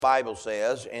Bible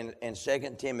says in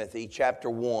 2 Timothy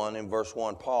chapter 1 and verse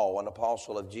 1, Paul, an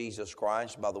apostle of Jesus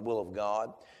Christ by the will of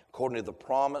God, according to the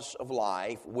promise of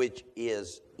life which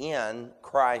is in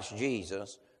Christ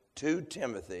Jesus, to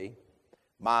Timothy,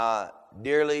 my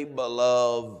dearly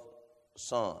beloved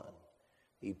son.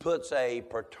 He puts a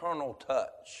paternal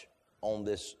touch on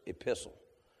this epistle.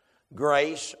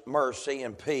 Grace, mercy,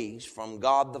 and peace from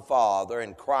God the Father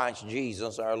and Christ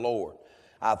Jesus our Lord.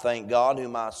 I thank God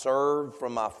whom I served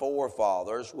from my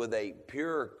forefathers with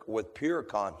pure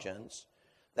conscience,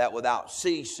 that without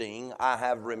ceasing I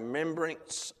have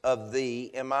remembrance of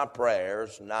thee in my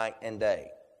prayers night and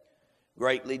day,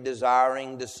 greatly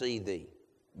desiring to see thee,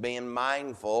 being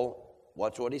mindful,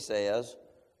 watch what he says,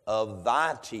 of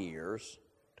thy tears,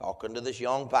 talking to this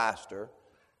young pastor,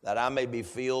 that I may be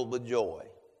filled with joy.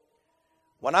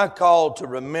 When I call to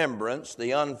remembrance the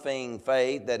unfeigned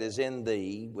faith that is in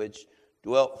thee, which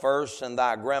dwelt first in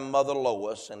thy grandmother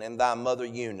Lois and in thy mother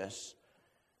Eunice,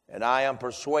 and I am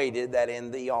persuaded that in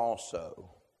thee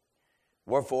also.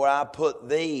 Wherefore I put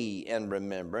thee in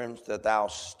remembrance, that thou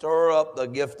stir up the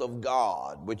gift of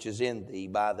God which is in thee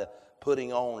by the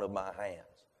putting on of my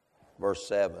hands. Verse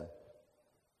 7.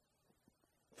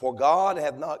 For God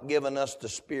hath not given us the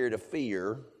spirit of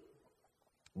fear,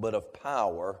 but of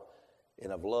power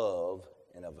and of love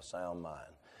and of a sound mind.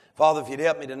 Father, if you'd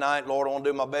help me tonight, Lord, I want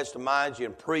to do my best to mind you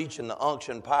and preach in the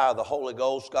unction and power of the Holy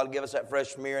Ghost. God, give us that fresh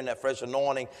smear and that fresh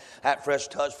anointing, that fresh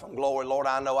touch from glory. Lord,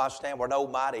 I know I stand where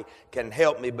nobody can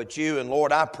help me but you. And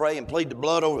Lord, I pray and plead the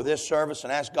blood over this service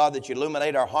and ask God that you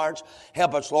illuminate our hearts.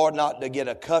 Help us, Lord, not to get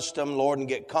accustomed, Lord, and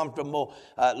get comfortable.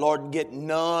 Lord, get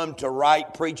numb to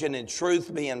right preaching and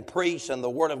truth being preached and the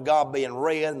Word of God being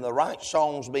read and the right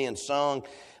songs being sung.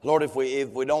 Lord, if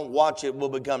we don't watch it, we'll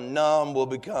become numb. We'll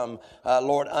become,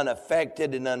 Lord,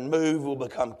 unaffected and unmoved. We'll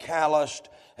become calloused.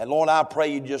 And Lord, I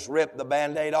pray you just rip the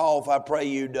Band-Aid off. I pray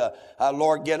you'd,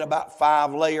 Lord, get about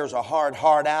 5 layers of hard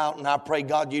heart out. And I pray,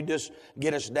 God, you just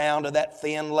get us down to that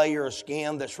thin layer of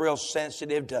skin that's real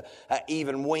sensitive to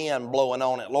even wind blowing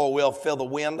on it. Lord, we'll feel the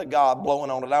wind of God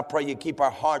blowing on it. I pray you keep our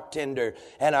heart tender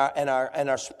and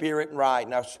our spirit right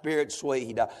and our spirit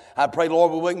sweet. I pray,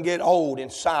 Lord, we wouldn't get old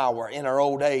and sour in our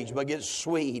old age, but get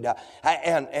sweet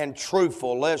and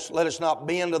truthful. Let us not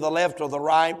bend to the left or the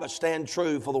right, but stand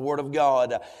true for the Word of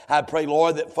God. I pray,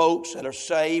 Lord, that folks that are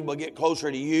saved will get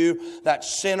closer to you, that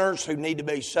sinners who need to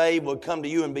be saved will come to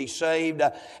you and be saved,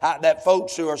 that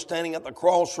folks who are standing at the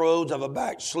crossroads of a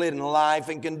backslidden life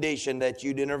and condition, that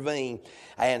you'd intervene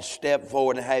and step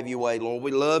forward and have your way. Lord,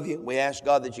 we love you. We ask,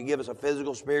 God, that you give us a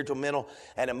physical, spiritual, mental,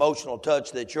 and emotional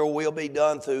touch, that your will be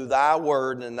done through thy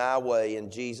word and thy way. In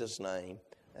Jesus' name.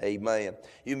 Amen.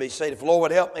 You may say, if the Lord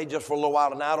would help me just for a little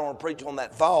while tonight, I want to preach on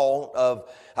that thought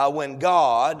of when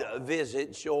God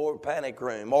visits your panic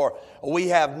room. Or we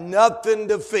have nothing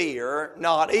to fear,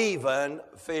 not even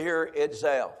fear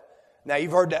itself. Now,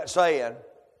 you've heard that saying.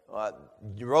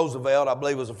 Roosevelt, I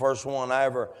believe, was the first one I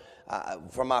ever,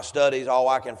 from my studies, all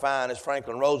I can find is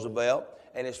Franklin Roosevelt.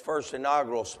 In his first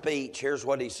inaugural speech, here's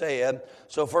what he said.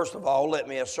 So first of all, let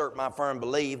me assert my firm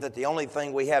belief that the only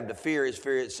thing we have to fear is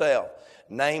fear itself.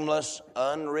 Nameless,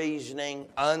 unreasoning,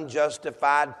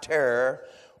 unjustified terror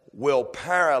will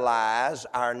paralyze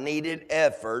our needed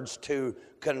efforts to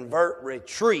convert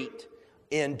retreat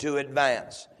into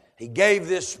advance. He gave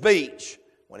this speech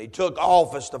when he took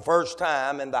office the first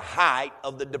time in the height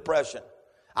of the Depression.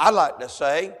 I'd like to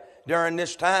say, during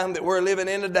this time that we're living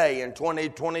in today in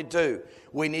 2022,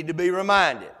 we need to be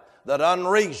reminded that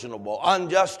unreasonable,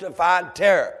 unjustified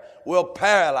terror will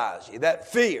paralyze you.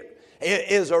 That fear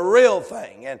is a real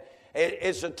thing. And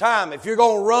it's a time, if you're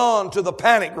going to run to the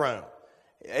panic room,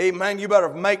 amen, you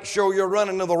better make sure you're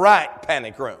running to the right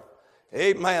panic room.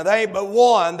 Amen. There ain't but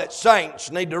one that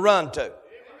saints need to run to.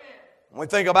 When we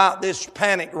think about this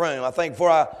panic room, I think before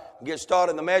I get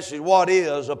started in the message, what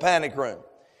is a panic room?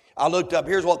 I looked up,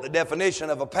 here's what the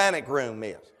definition of a panic room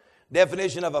is.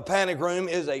 Definition of a panic room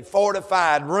is a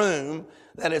fortified room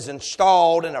that is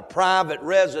installed in a private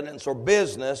residence or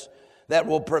business that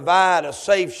will provide a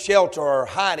safe shelter or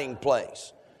hiding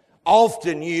place.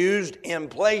 Often used in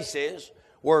places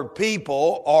where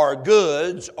people or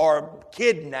goods are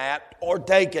kidnapped or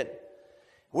taken.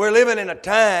 We're living in a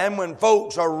time when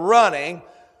folks are running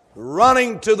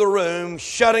to the room,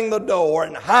 shutting the door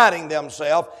and hiding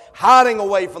themselves, hiding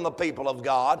away from the people of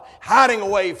God, hiding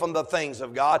away from the things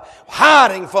of God,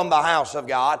 hiding from the house of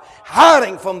God,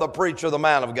 hiding from the preacher, the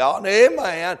man of God.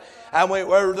 Amen. And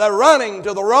they're running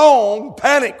to the wrong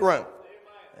panic room.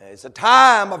 It's a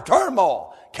time of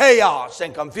turmoil, chaos,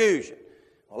 and confusion.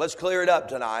 Well, let's clear it up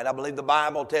tonight. I believe the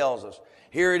Bible tells us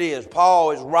Here it is.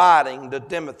 Paul is writing to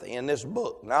Timothy in this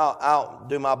book. Now, I'll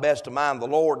do my best to mind the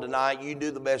Lord tonight. You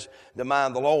do the best to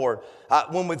mind the Lord.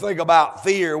 When we think about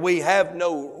fear, we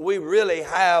really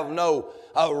have no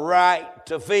right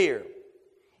to fear.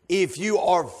 If you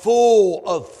are full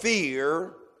of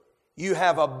fear, you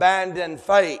have abandoned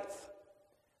faith.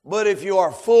 But if you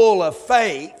are full of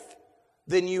faith,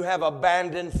 then you have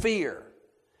abandoned fear.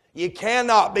 You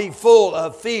cannot be full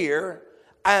of fear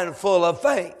and full of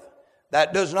faith.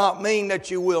 That does not mean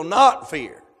that you will not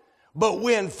fear. But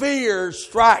when fear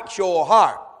strikes your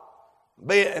heart,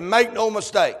 and make no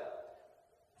mistake,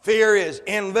 fear is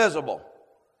invisible.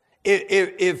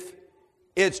 If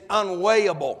it's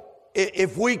unweighable,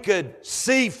 if we could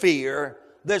see fear,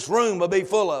 this room would be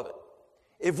full of it.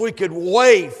 If we could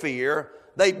weigh fear,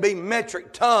 there'd be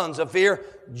metric tons of fear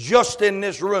just in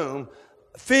this room.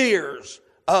 Fears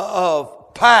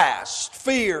of past,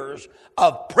 fears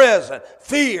of present,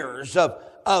 fears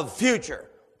of future.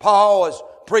 Paul is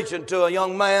preaching to a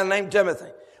young man named Timothy.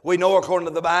 We know according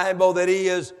to the Bible that he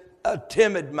is a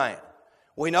timid man.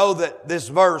 We know that this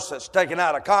verse that's taken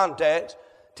out of context,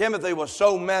 Timothy was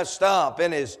so messed up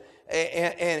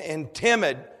and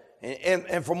timid.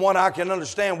 And from what I can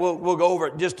understand, we'll go over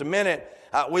it in just a minute.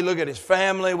 We look at his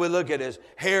family, we look at his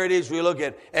heritage, we look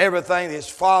at everything, his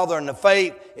father and the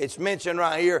faith. It's mentioned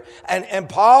right here. And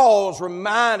Paul's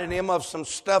reminding him of some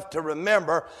stuff to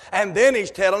remember, and then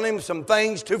he's telling him some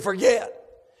things to forget.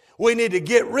 We need to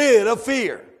get rid of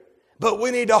fear. But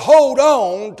we need to hold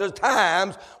on to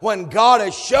times when God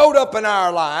has showed up in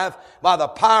our life by the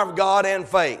power of God and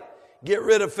faith. Get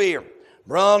rid of fear.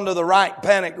 Run to the right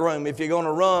panic room if you're going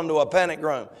to run to a panic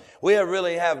room. We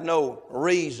really have no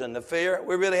reason to fear.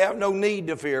 We really have no need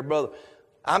to fear, brother.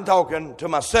 I'm talking to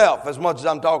myself as much as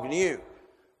I'm talking to you.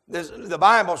 The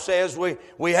Bible says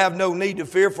we have no need to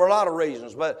fear for a lot of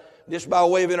reasons. But just by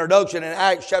way of introduction, in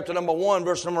Acts chapter number 1,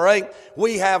 verse number 8,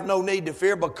 we have no need to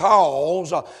fear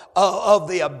because of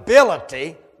the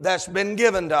ability that's been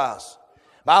given to us.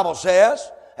 The Bible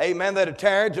says, amen, that a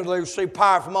tarried till they receive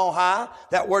power from on high.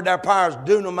 That word there, power, is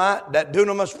dunamite, that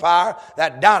dunamis power,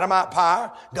 that dynamite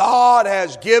power. God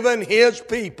has given His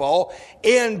people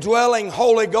indwelling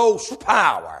Holy Ghost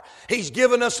power. He's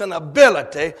given us an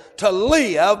ability to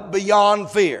live beyond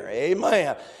fear.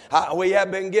 Amen. We have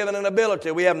been given an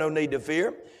ability. We have no need to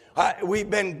fear. We've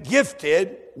been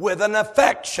gifted with an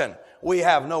affection. We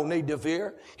have no need to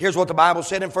fear. Here's what the Bible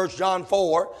said in 1 John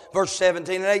 4, verse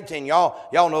 17 and 18.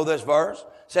 Y'all know this verse.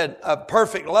 Said,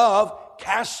 perfect love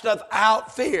casteth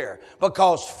out fear,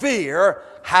 because fear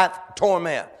hath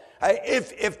torment.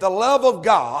 If the love of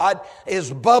God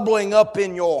is bubbling up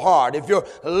in your heart, if you're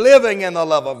living in the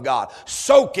love of God,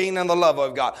 soaking in the love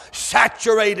of God,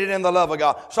 saturated in the love of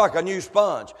God, it's like a new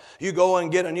sponge. You go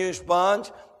and get a new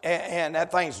sponge, and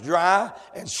that thing's dry,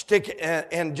 and stick it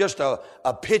in just a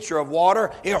pitcher of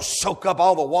water. It'll soak up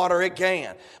all the water it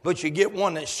can. But you get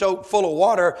one that's soaked full of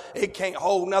water, it can't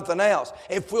hold nothing else.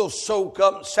 If we'll soak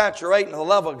up and saturate in the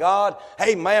love of God,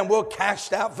 hey man, we'll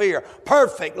cast out fear.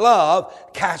 Perfect love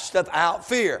casteth out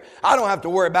fear. I don't have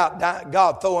to worry about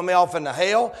God throwing me off into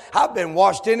hell. I've been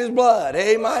washed in His blood.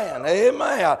 Amen.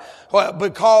 Amen. Well,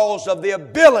 because of the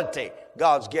ability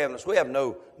God's given us, we have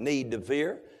no need to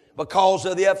fear. Because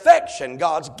of the affection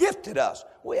God's gifted us,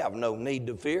 we have no need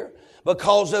to fear.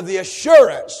 Because of the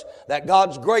assurance that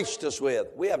God's graced us with,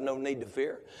 we have no need to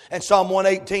fear. And Psalm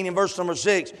 118 in verse number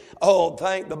 6,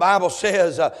 the Bible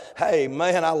says, hey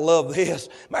man, I love this.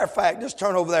 Matter of fact, just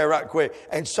turn over there right quick.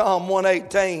 And Psalm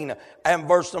 118 and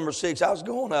verse number 6, I was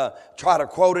going to try to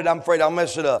quote it. I'm afraid I'll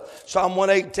mess it up. Psalm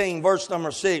 118 verse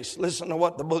number 6, listen to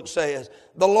what the book says.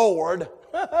 The Lord...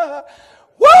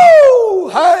 Woo!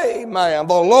 Hey, man,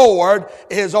 the Lord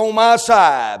is on my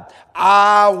side.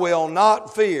 I will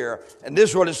not fear. And this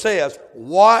is what it says.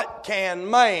 What can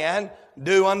man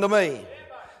do unto me?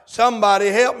 Somebody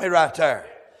help me right there.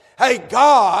 Hey,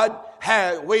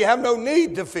 we have no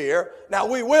need to fear. Now,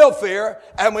 we will fear,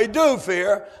 and we do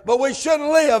fear, but we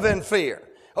shouldn't live in fear.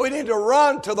 We need to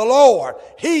run to the Lord.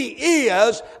 He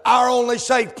is our only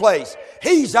safe place.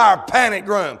 He's our panic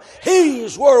room.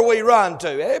 He's where we run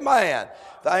to. Amen.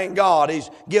 Thank God He's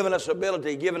given us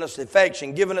ability, given us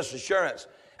affection, given us assurance.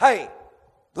 Hey,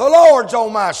 the Lord's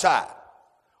on my side.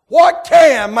 What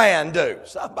can man do?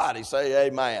 Somebody say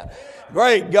amen.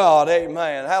 Great God,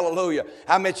 amen, hallelujah.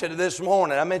 I mentioned it this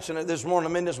morning. Let me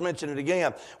just mention it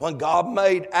again. When God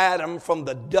made Adam from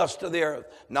the dust of the earth,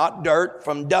 not dirt,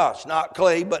 from dust, not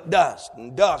clay, but dust.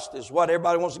 And dust is what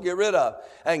everybody wants to get rid of.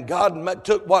 And God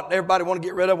took what everybody wanted to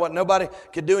get rid of, what nobody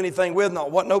could do anything with,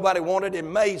 what nobody wanted,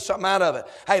 and made something out of it.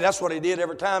 Hey, that's what He did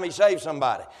every time He saved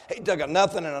somebody. He took a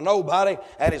nothing and a nobody,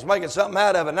 and He's making something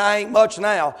out of it. And I ain't much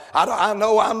now. I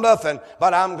know I'm nothing,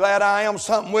 but I'm glad I am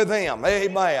something with Him.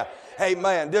 Amen.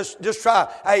 Amen. Just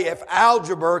try. Hey, if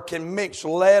algebra can mix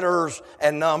letters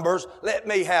and numbers, let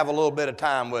me have a little bit of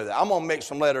time with it. I'm going to mix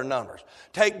some letter and numbers.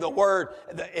 Take the word,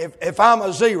 if I'm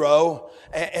a zero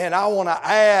and I want to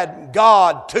add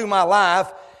God to my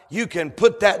life, you can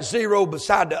put that zero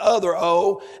beside the other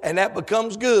O, and that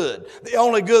becomes good. The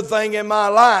only good thing in my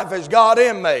life is God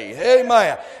in me.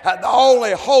 Amen. The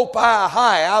only hope I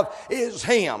have is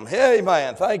Him.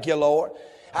 Amen. Thank you, Lord.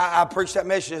 I preached that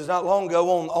message not long ago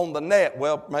on the net.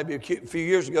 Well, maybe a few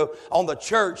years ago, on the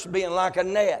church being like a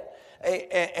net.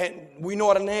 And we know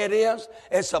what a net is?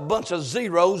 It's a bunch of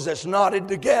zeros that's knotted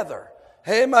together.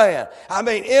 Amen. I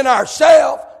mean, in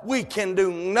ourselves, we can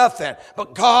do nothing.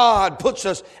 But God puts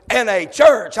us in a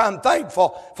church. I'm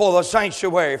thankful for the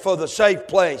sanctuary, for the safe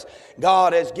place.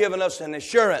 God has given us an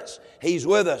assurance. He's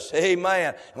with us.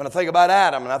 Amen. When I think about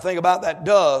Adam, and I think about that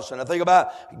dust, and I think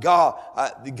about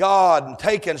God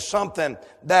taking something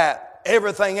that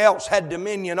everything else had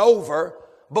dominion over,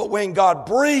 but when God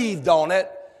breathed on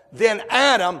it, then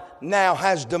Adam now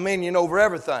has dominion over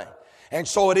everything. And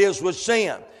so it is with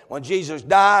sin. When Jesus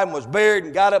died and was buried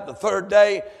and got up the third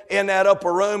day in that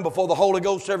upper room before the Holy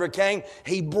Ghost ever came,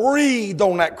 He breathed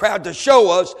on that crowd to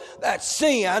show us that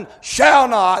sin shall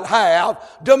not have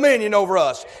dominion over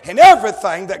us. And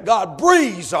everything that God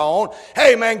breathes on,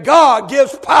 amen, God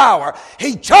gives power.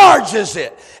 He charges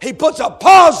it. He puts a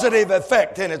positive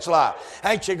effect in its life.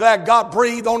 Ain't you glad God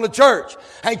breathed on the church?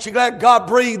 Ain't you glad God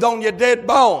breathed on your dead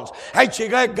bones? Ain't you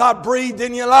glad God breathed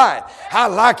in your life? I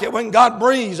like it when God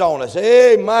breathes on us.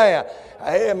 Amen.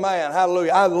 Amen.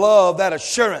 Hallelujah. I love that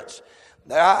assurance.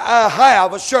 I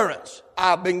have assurance.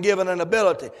 I've been given an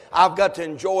ability. I've got to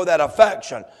enjoy that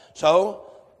affection.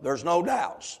 So there's no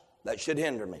doubts that should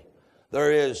hinder me.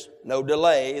 There is no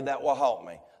delay that will halt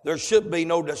me. There should be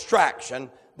no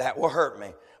distraction that will hurt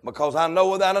me. Because I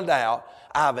know without a doubt,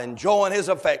 I'm enjoying His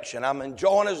affection. I'm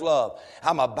enjoying His love.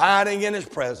 I'm abiding in His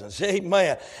presence.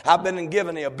 Amen. I've been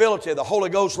given the ability of the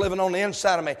Holy Ghost living on the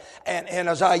inside of me. And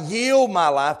as I yield my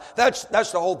life, that's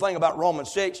the whole thing about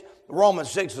Romans 6.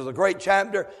 Romans 6 is a great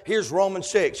chapter. Here's Romans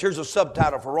 6. Here's a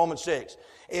subtitle for Romans 6.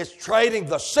 It's trading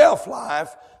the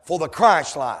self-life for the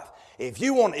Christ life. If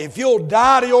you'll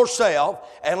die to yourself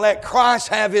and let Christ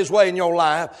have His way in your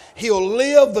life, He'll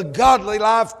live the godly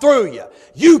life through you.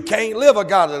 You can't live a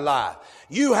godly life.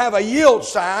 You have a yield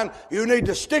sign. You need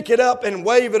to stick it up and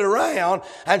wave it around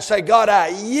and say, God, I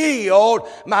yield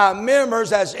my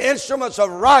members as instruments of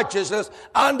righteousness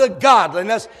unto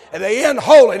godliness, and they end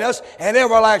holiness and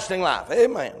everlasting life.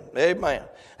 Amen. Amen.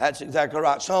 That's exactly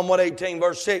right. Psalm 118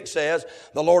 verse 6 says,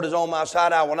 the Lord is on my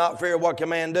side, I will not fear, what can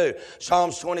man do?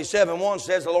 Psalms 27:1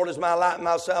 says, the Lord is my light and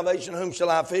my salvation, whom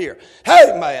shall I fear?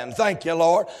 Amen. Thank you,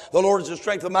 Lord. The Lord is the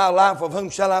strength of my life, of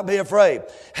whom shall I be afraid?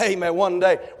 Amen. One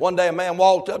day a man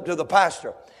walked up to the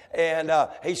pastor. And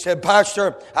he said,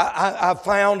 Pastor, I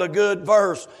found a good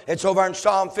verse. It's over in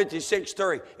Psalm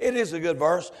 56:3. It is a good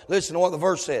verse. Listen to what the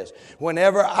verse says.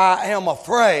 Whenever I am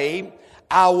afraid,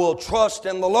 I will trust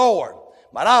in the Lord.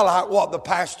 But I like what the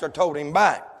pastor told him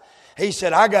back. He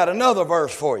said, I got another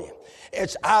verse for you.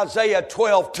 It's Isaiah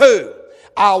 12:2.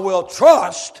 I will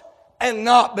trust and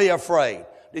not be afraid.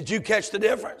 Did you catch the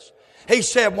difference? He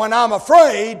said, when I'm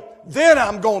afraid, then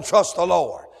I'm going to trust the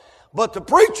Lord. But the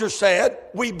preacher said,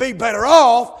 we'd be better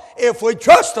off if we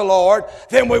trust the Lord,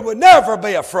 then we would never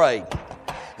be afraid.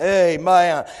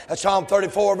 Amen. Psalm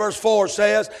 34 verse 4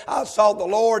 says, I sought the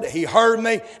Lord, He heard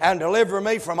me and delivered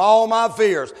me from all my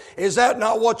fears. Is that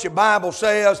not what your Bible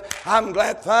says? I'm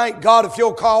glad, thank God, if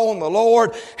you'll call on the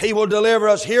Lord, He will deliver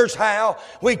us. Here's how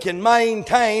we can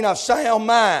maintain a sound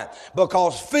mind,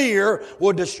 because fear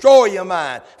will destroy your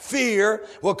mind. Fear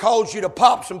will cause you to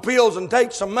pop some pills and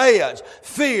take some meds.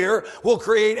 Fear will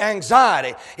create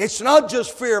anxiety. It's not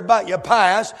just fear about your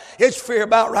past, it's fear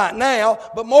about right now,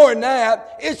 but more than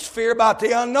that, it's fear about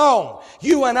the unknown.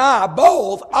 You and I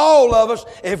both, all of us,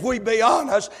 if we be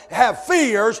honest, have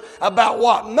fears about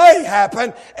what may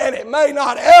happen, and it may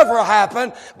not ever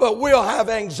happen, but we'll have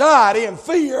anxiety and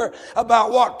fear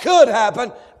about what could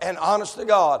happen, And honest to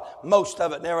God, most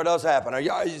of it never does happen.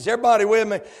 Is everybody with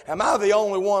me? Am I the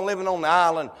only one living on the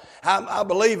island? I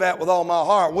believe that with all my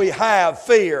heart. We have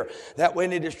fear that we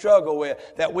need to struggle with,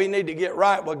 that we need to get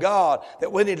right with God,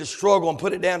 that we need to struggle and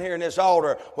put it down here in this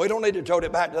altar. We don't need to tote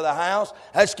it back to the house.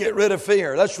 Let's get rid of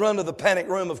fear. Let's run to the panic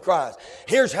room of Christ.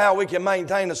 Here's how we can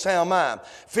maintain a sound mind.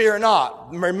 Fear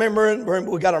not. We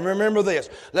got to remember this.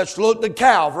 Let's look to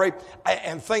Calvary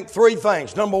and think three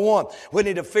things. Number one, we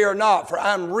need to fear not, for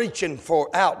I'm reaching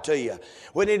out to you.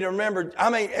 We need to remember,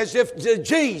 as if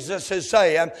Jesus is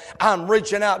saying, I'm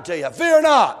reaching out to you. Fear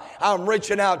not, I'm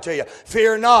reaching out to you.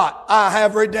 Fear not, I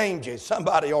have redeemed you.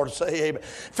 Somebody ought to say amen.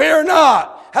 Fear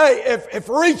not. Hey, if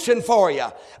reaching for you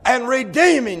and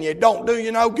redeeming you don't do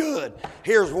you no good,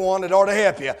 here's one that ought to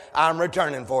help you. I'm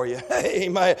returning for you.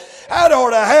 Amen. That ought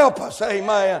to help us.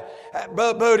 Amen.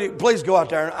 Booty, please go out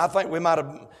there. I think we might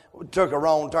have took a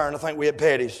wrong turn. I think we hit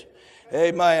Petty's.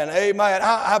 Amen. Amen.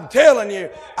 I'm telling you,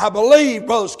 I believe,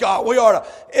 Brother Scott,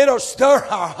 it'll stir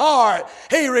our heart.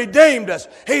 He redeemed us.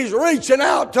 He's reaching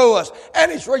out to us.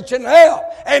 And He's reaching help.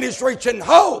 And He's reaching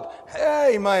hope.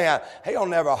 Amen. He'll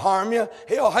never harm you.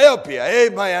 He'll help you.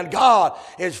 Amen. God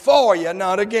is for you,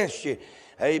 not against you.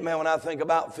 Amen. When I think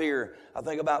about fear, I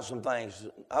think about some things.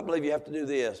 I believe you have to do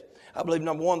this. I believe,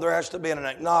 number one, there has to be an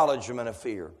acknowledgement of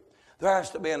fear. There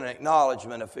has to be an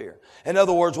acknowledgement of fear. In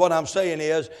other words, what I'm saying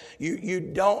is,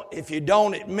 if you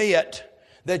don't admit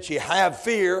that you have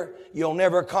fear, you'll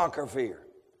never conquer fear.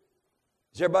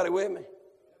 Is everybody with me?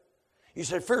 You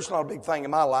say, fear's not a big thing in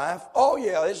my life. Oh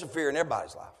yeah, there's a fear in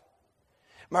everybody's life.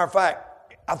 Matter of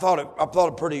fact, I thought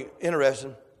it pretty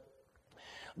interesting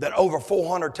that over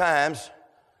 400 times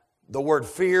the word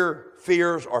fear,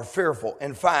 fears, or fearful.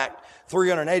 In fact,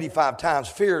 385 times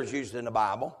fear is used in the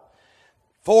Bible.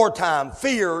 4 times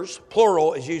fears,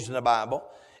 plural, is used in the Bible.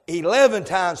 11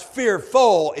 times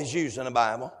fearful is used in the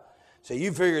Bible. So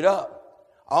you figure it up.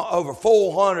 Over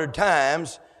 400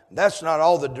 times, that's not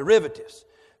all the derivatives.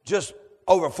 Just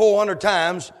over 400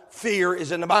 times, fear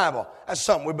is in the Bible. That's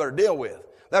something we better deal with.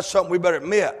 That's something we better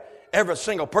admit. Every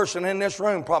single person in this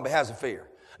room probably has a fear.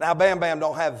 Now, Bam Bam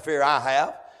don't have the fear I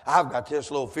have. I've got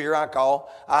this little fear I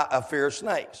call a fear of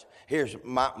snakes. Here's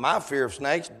my fear of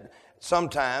snakes.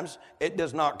 Sometimes it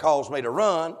does not cause me to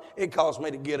run. It causes me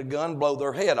to get a gun and blow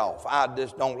their head off. I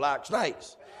just don't like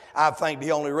snakes. I think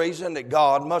the only reason that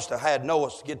God must have had Noah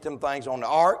to get them things on the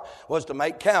ark was to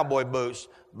make cowboy boots.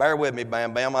 Bear with me,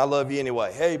 Bam Bam. I love you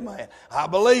anyway. Hey, man, I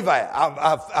believe that.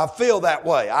 I feel that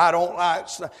way. I don't like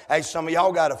snakes. Hey, some of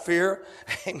y'all got a fear.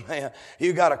 Hey, man,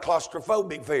 you got a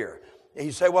claustrophobic fear.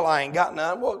 You say, well, I ain't got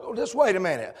none. Well, just wait a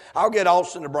minute. I'll get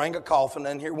Austin to bring a coffin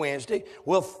in here Wednesday.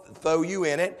 We'll throw you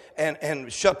in it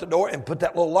and shut the door and put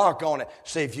that little lock on it.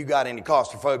 See if you got any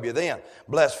claustrophobia then.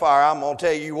 Bless fire, I'm going to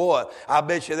tell you what. I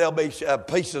bet you there'll be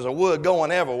pieces of wood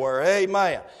going everywhere.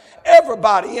 Amen.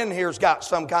 Everybody in here's got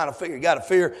some kind of fear. You got a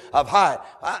fear of height.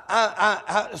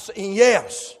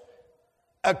 Yes,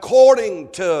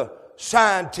 according to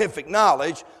scientific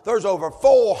knowledge, there's over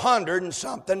 400 and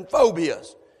something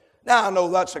phobias. Now, I know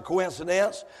that's a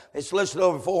coincidence. It's listed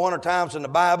over 400 times in the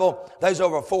Bible. There's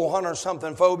over 400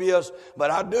 something phobias. But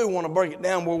I do want to bring it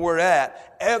down where we're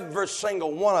at. Every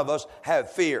single one of us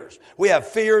have fears. We have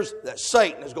fears that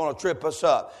Satan is going to trip us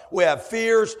up. We have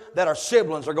fears that our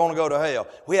siblings are going to go to hell.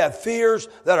 We have fears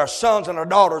that our sons and our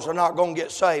daughters are not going to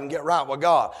get saved and get right with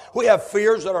God. We have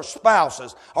fears that our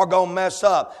spouses are going to mess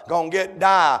up, going to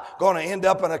die, going to end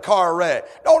up in a car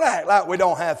wreck. Don't act like we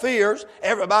don't have fears.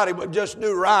 Everybody would just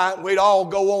do right. We'd all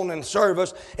go on in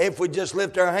service if we just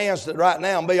lift our hands to right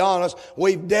now and be honest.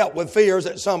 We've dealt with fears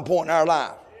at some point in our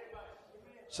life.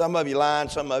 Some of you lying,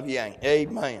 some of you ain't.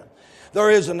 Amen. There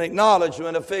is an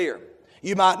acknowledgement of fear.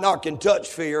 You might not can touch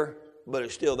fear, but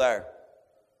it's still there.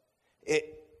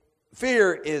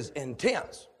 Fear is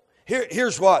intense.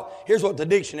 Here's what the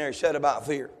dictionary said about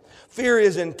fear. Fear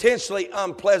is intensely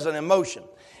unpleasant emotion.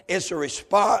 It's a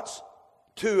response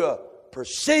to a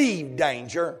perceived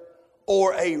danger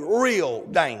or a real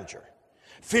danger.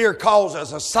 Fear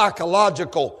causes a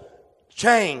psychological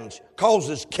change,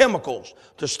 causes chemicals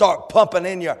to start pumping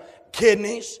in your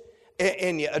kidneys,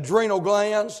 in your adrenal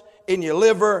glands, in your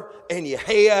liver, in your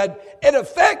head. It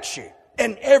affects you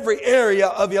in every area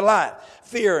of your life.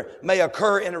 Fear may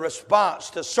occur in a response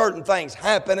to certain things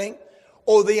happening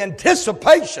or the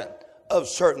anticipation of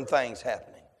certain things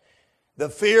happening. The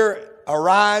fear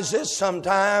arises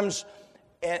sometimes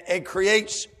and it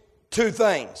creates two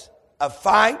things, a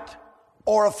fight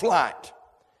or a flight.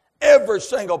 Every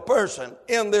single person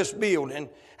in this building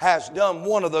has done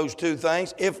one of those two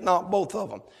things, if not both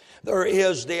of them. There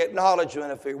is the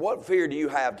acknowledgement of fear. What fear do you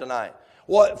have tonight?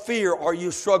 What fear are you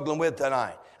struggling with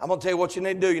tonight? I'm going to tell you what you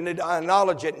need to do. You need to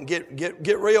acknowledge it and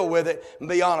get real with it and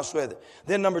be honest with it.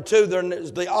 Then number two,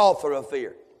 there's the author of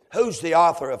fear. Who's the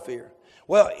author of fear?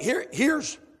 Well,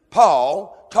 here's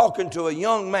Paul talking to a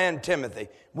young man, Timothy.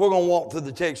 We're going to walk through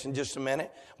the text in just a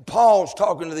minute. Paul's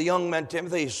talking to the young man,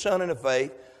 Timothy, his son in the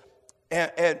faith.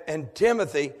 And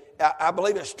Timothy, I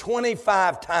believe it's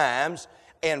 25 times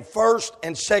in 1st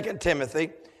and 2nd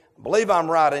Timothy. I believe I'm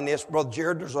right in this, Brother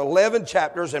Jared. There's 11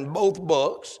 chapters in both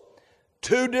books,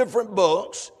 2 different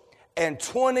books, and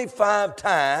 25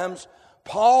 times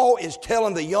Paul is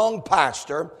telling the young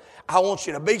pastor, I want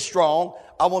you to be strong.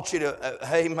 I want you to,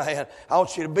 amen, I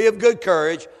want you to be of good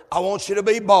courage. I want you to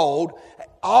be bold.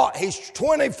 He's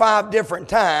 25 different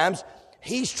times.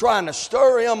 He's trying to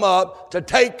stir him up to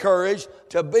take courage,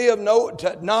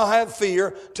 to not have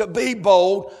fear, to be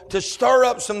bold, to stir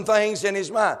up some things in his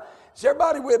mind. Is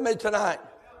everybody with me tonight?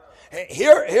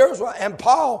 Here's what, and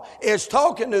Paul is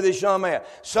talking to this young man.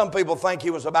 Some people think he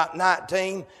was about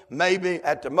 19, maybe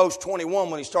at the most 21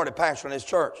 when he started pastoring his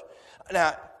church.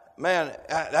 Now, man,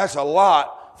 that's a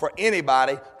lot for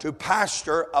anybody to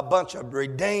pastor a bunch of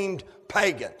redeemed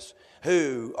pagans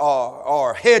who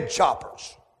are head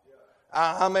choppers.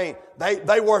 I mean,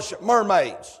 they worship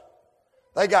mermaids.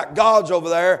 They got gods over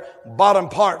there, bottom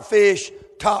part fish,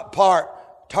 top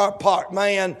part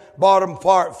man, bottom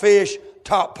part fish,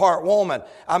 top part woman.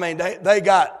 I mean, they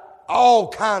got all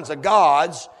kinds of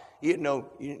gods. You know,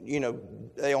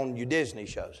 they on your Disney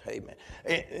shows. Amen.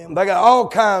 They got all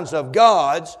kinds of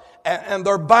gods, and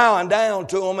they're bowing down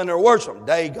to them and they're worshiping.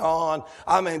 Dagon.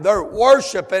 I mean, they're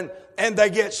worshiping and they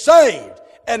get saved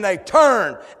and they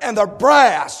turn and they're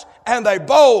brass and they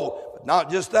bold. But not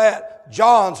just that.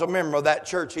 John's a member of that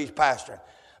church he's pastoring.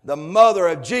 The mother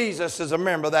of Jesus is a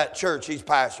member of that church he's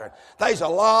pastoring. There's a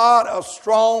lot of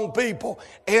strong people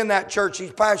in that church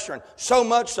he's pastoring. So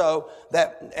much so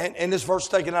that, and this verse is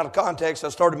taken out of context. I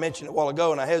started mentioning it a while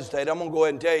ago and I hesitated. I'm going to go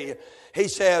ahead and tell you. He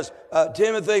says,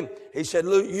 Timothy, he said,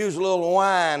 use a little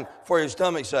wine for your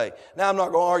stomach's sake. Now, I'm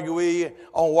not going to argue with you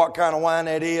on what kind of wine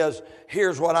that is.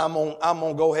 Here's what I'm going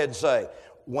to go ahead and say.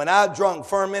 When I drunk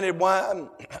fermented wine,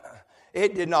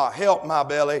 it did not help my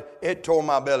belly. It tore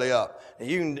my belly up.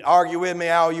 You can argue with me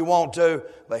all you want to,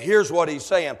 but here's what he's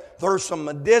saying. There's some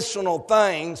medicinal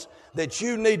things that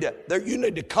you need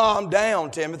to calm down,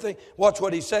 Timothy. Watch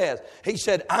what he says. He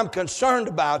said, I'm concerned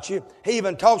about you. He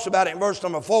even talks about it in verse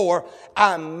number 4.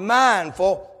 I'm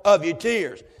mindful of your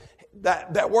tears.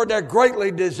 That word there,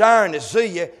 greatly desiring to see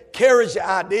you, carries the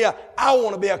idea, I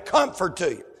want to be a comfort to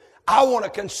you. I want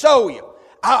to console you.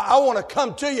 I want to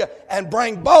come to you and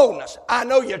bring boldness. I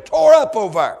know you're tore up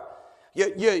over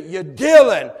there. You're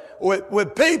dealing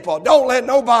with people. Don't let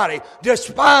nobody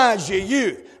despise your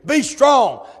youth. Be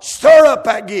strong. Stir up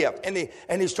that gift.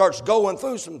 And he starts going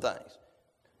through some things.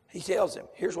 He tells him,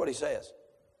 here's what he says.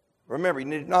 Remember, you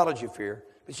need to acknowledge your fear,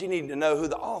 but you need to know who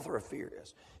the author of fear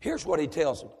is. Here's what he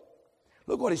tells him.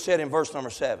 Look what he said in verse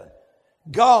number 7.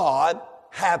 God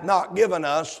hath not given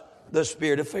us the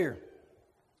spirit of fear.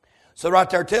 So right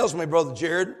there tells me, Brother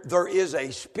Jared, there is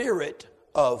a spirit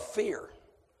of fear.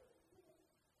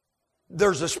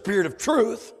 There's a spirit of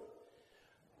truth.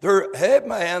 Then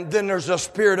there's a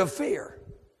spirit of fear.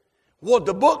 What'd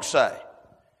the book say?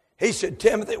 He said,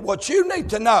 Timothy, what you need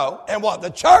to know and what the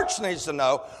church needs to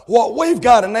know, what we've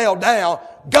got to nail down,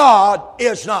 God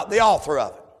is not the author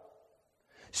of it.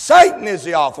 Satan is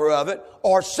the author of it,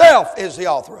 or self is the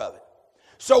author of it.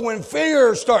 So when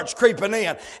fear starts creeping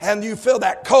in and you feel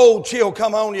that cold chill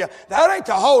come on you, that ain't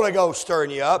the Holy Ghost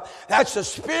stirring you up. That's the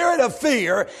spirit of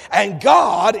fear, and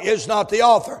God is not the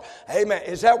author. Amen.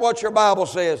 Is that what your Bible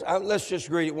says? Let's just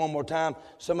read it one more time.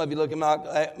 Some of you looking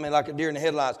at me like a deer in the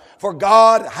headlights. For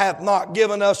God hath not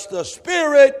given us the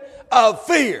spirit of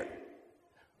fear.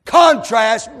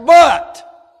 Contrast, but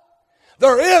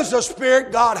there is a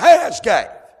spirit God has gave.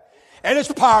 And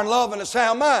it's power and love and a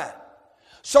sound mind.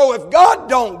 So if God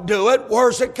don't do it,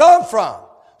 where's it come from?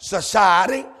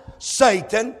 Society,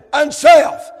 Satan, and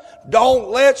self. Don't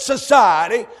let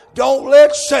society, don't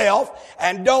let self,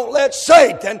 and don't let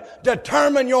Satan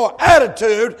determine your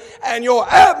attitude and your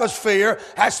atmosphere.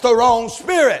 That's the wrong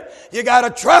spirit. You got to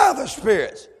try the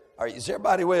spirits. Is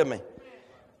everybody with me?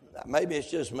 Maybe it's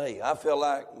just me. I feel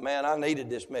like, man, I needed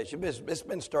this message. It's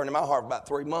been stirring in my heart for about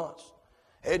 3 months.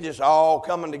 It just all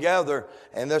coming together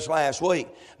in this last week.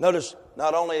 Notice,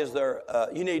 not only is there,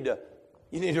 you need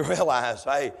to realize,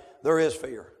 hey, there is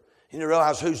fear. You need to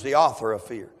realize who's the author of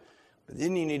fear. But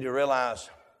then you need to realize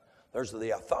there's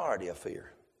the authority of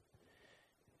fear.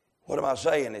 What am I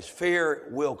saying? Is fear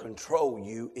will control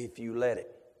you if you let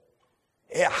it.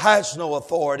 It has no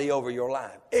authority over your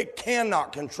life. It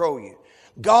cannot control you.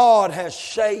 God has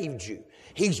saved you.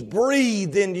 He's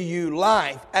breathed into you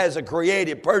life as a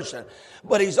created person,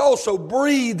 but He's also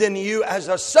breathed into you as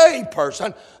a saved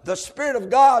person. The Spirit of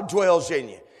God dwells in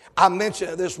you. I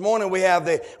mentioned it this morning. We have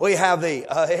the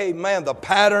the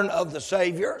pattern of the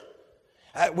Savior.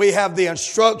 We have the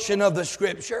instruction of the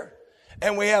Scripture,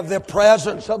 and we have the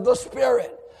presence of the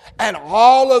Spirit. And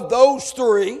all of those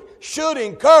three should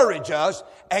encourage us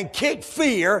and kick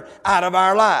fear out of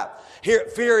our life. Here,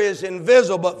 fear is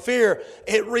invisible, but fear,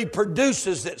 it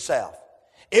reproduces itself.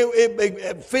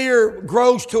 Fear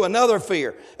grows to another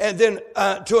fear, and then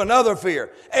to another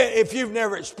fear. If you've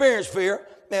never experienced fear,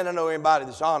 man, I know anybody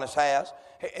that's honest has.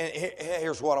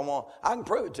 Here's what I want. I can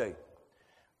prove it to you.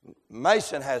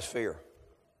 Mason has fear.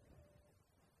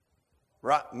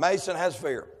 Right? Mason has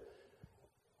fear.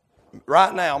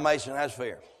 Right now, Mason has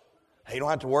fear. He don't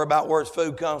have to worry about where his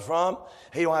food comes from.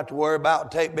 He don't have to worry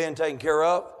about being taken care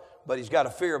of. But he's got a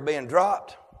fear of being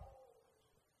dropped.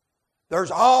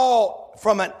 There's all,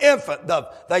 from an infant,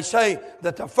 they say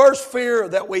that the first fear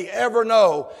that we ever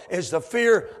know is the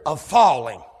fear of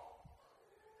falling.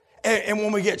 And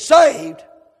when we get saved,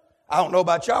 I don't know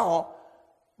about y'all,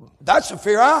 that's the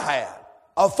fear I had,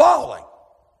 of falling.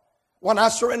 When I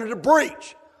surrendered to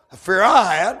preach, the fear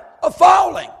I had of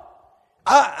falling.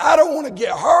 I don't want to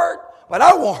get hurt, but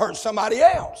I don't want to hurt somebody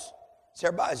else. Is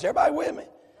everybody with me?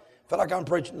 I feel like I'm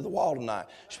preaching to the wall tonight.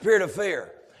 Spirit of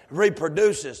fear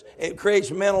reproduces. It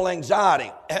creates mental anxiety.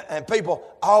 And people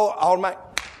automatically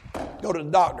go to the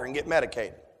doctor and get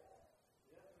medicated.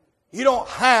 You don't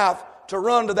have to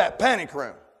run to that panic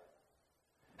room.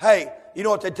 Hey, you know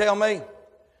what they tell me?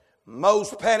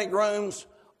 Most panic rooms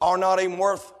are not even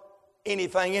worth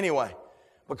anything anyway.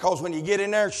 Because when you get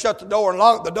in there and shut the door and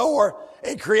lock the door,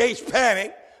 it creates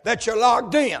panic that you're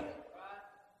locked in.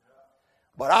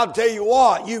 But I'll tell you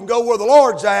what, you can go where the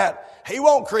Lord's at. He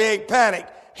won't create panic.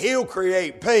 He'll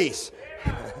create peace.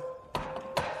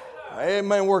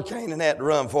 Amen. Where Canaan at to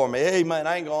run for me? Amen.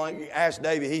 I ain't going to ask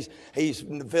David. He's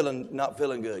not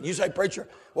feeling good. You say, preacher,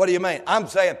 what do you mean? I'm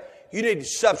saying you need to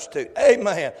substitute.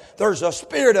 Amen. There's a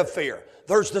spirit of fear.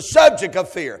 There's the subject of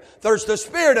fear. There's the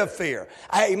spirit of fear.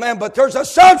 Amen. But there's a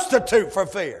substitute for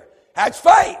fear. That's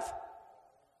faith.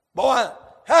 Boy,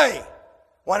 hey,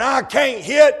 when I can't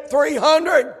hit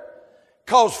 300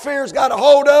 because fear's got a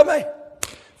hold of me,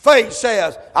 faith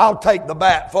says, I'll take the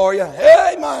bat for you.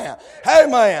 Amen.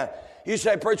 Amen. You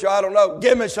say, preacher, I don't know.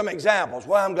 Give me some examples.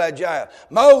 Well, I'm glad you asked.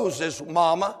 Moses'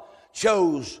 mama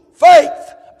chose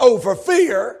faith over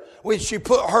fear when she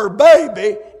put her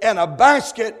baby in a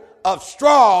basket of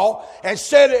straw and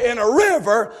set it in a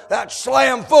river that's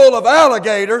slam full of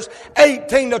alligators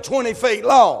 18 to 20 feet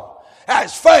long.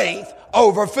 That's faith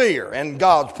over fear. And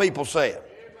God's people said.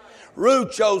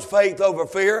 Ruth chose faith over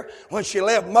fear when she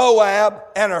left Moab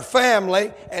and her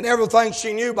family and everything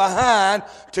she knew behind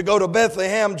to go to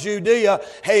Bethlehem, Judea,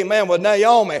 with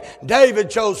Naomi. David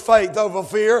chose faith over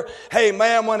fear,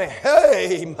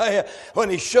 when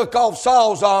he shook off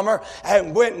Saul's armor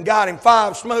and went and got him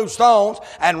 5 smooth stones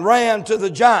and ran to the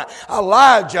giant.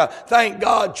 Elijah, thank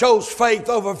God, chose faith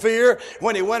over fear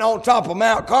when he went on top of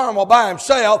Mount Carmel by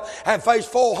himself and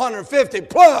faced 450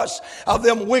 plus of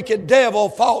them wicked devil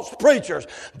false preachers.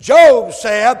 Job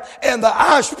said in the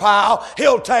ash pile,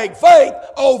 he'll take faith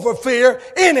over fear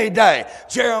any day.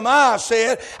 Jeremiah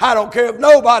said, I don't care if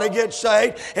nobody gets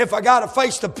saved, if I got to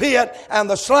face the pit and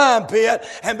the slime pit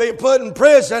and be put in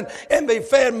prison and be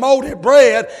fed molded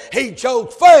bread, he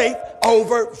chose faith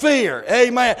over fear.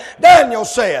 Amen. Daniel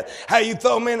said, hey, you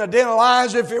throw me in a den of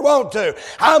lions if you want to.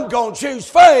 I'm going to choose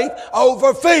faith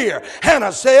over fear.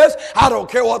 Hannah says, I don't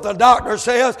care what the doctor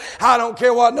says. I don't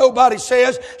care what nobody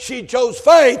says. She chose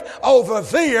faith over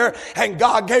fear, and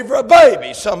God gave her a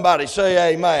baby. Somebody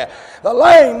say amen. The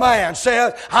lame man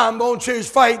says, I'm going to choose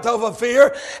faith over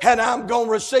fear, and I'm going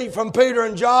to receive from Peter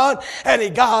and John, and he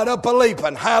got up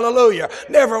a-leaping. Hallelujah.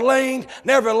 Never leaned,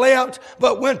 never limped,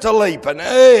 but went to leaping.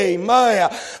 Amen.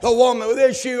 The woman with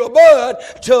issue of blood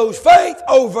chose faith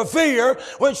over fear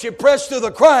when she pressed through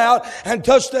the crowd and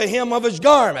touched the hem of his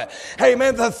garment.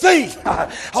 Amen. The thief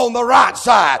on the right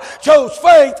side chose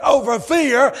faith over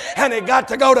fear, and he got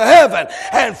to go to heaven.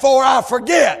 And before I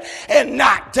forget, in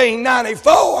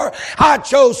 1994, I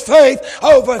chose faith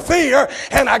over fear,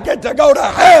 and I get to go to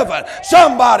heaven.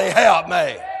 Somebody help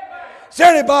me. Is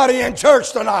there anybody in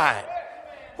church tonight?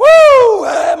 Woo!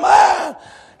 Amen.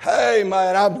 Hey,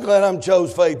 man, I'm glad I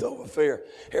chose faith over fear.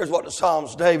 Here's what the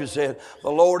Psalms David said.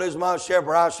 The Lord is my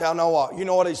shepherd, I shall know what. You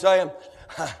know what he's saying?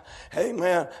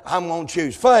 Amen. I'm going to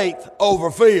choose faith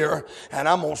over fear, and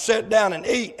I'm going to sit down and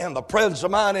eat in the presence of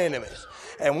mine enemies.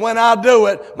 And when I do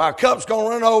it, my cup's going to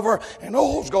run over and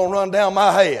oil's going to run down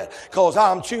my head because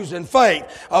I'm choosing faith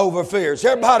over fear. Is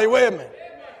everybody with me?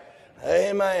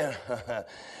 Amen.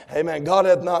 Amen. God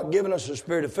hath not given us a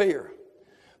spirit of fear.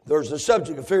 There's a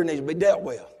subject of fear that needs to be dealt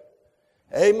with.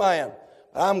 Amen.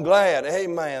 I'm glad,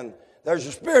 amen, there's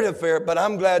a spirit of fear, but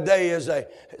I'm glad there is a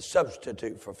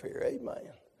substitute for fear. Amen.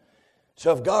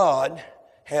 So if God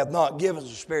hath not given us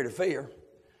a spirit of fear,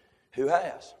 who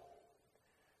has?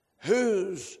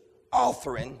 Who's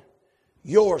authoring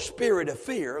your spirit of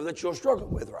fear that you're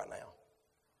struggling with right now?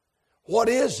 What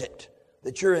is it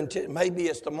that you're maybe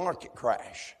it's the market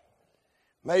crash.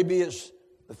 Maybe it's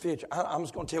the future. I'm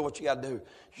just going to tell you what you got to do.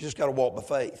 You just got to walk by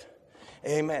faith.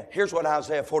 Amen. Here's what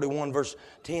Isaiah 41 verse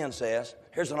 10 says.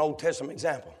 Here's an Old Testament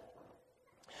example.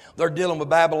 They're dealing with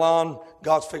Babylon.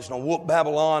 God's fixing to whoop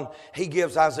Babylon. He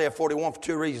gives Isaiah 41 for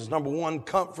two reasons. Number one,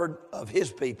 comfort of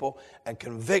his people and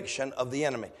conviction of the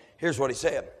enemy. Here's what he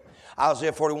said.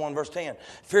 Isaiah 41 verse 10.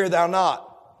 Fear thou not.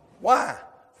 Why?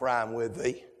 For I am with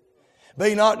thee.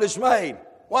 Be not dismayed.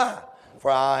 Why?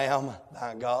 For I am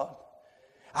thy God.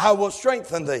 I will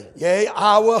strengthen thee. Yea,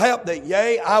 I will help thee.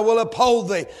 Yea, I will uphold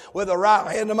thee with the right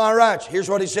hand of my righteousness. Here's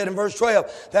what he said in verse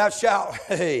 12. Thou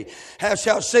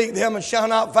shalt seek them and shalt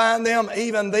not find them,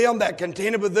 even them that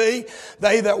contended with thee.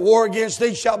 They that war against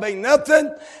thee shall be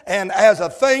nothing, and as a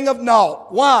thing of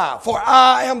naught. Why? For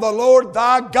I am the Lord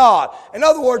thy God. In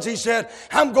other words, he said,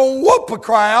 I'm going to whoop a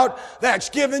crowd that's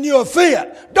giving you a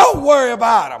fit. Don't worry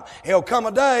about them. There'll come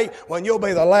a day when you'll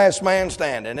be the last man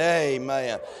standing.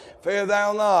 Amen. Fear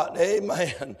thou not.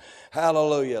 Amen.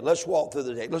 Hallelujah. Let's walk through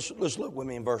the day. Let's look with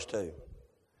me in verse 2.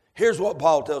 Here's what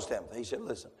Paul tells Timothy. He said,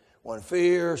 listen, when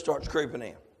fear starts creeping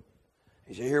in,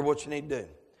 he said, here's what you need to do.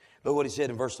 Look what he said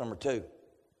in verse number 2.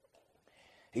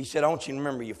 He said, I want you to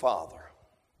remember your father.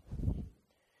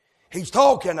 He's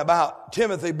talking about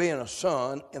Timothy being a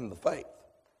son in the faith.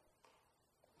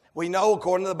 We know,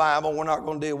 according to the Bible, we're not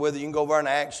going to deal with it. You can go over in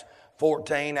Acts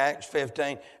 14, Acts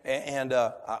 15,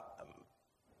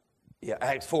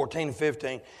 Acts 14 and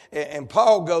 15. And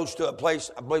Paul goes to a place,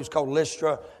 I believe it's called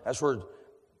Lystra. That's where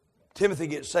Timothy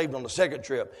gets saved on the second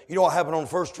trip. You know what happened on the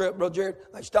first trip, Brother Jared?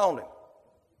 They stoned him.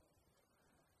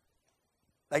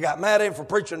 They got mad at him for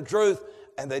preaching the truth,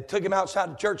 and they took him outside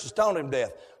the church and stoned him to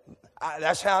death.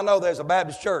 That's how I know there's a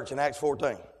Baptist church in Acts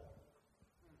 14.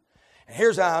 And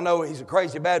here's how I know he's a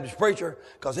crazy Baptist preacher,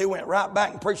 because he went right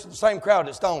back and preached to the same crowd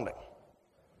that stoned him.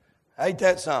 Ain't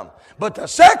that something? But the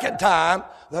second time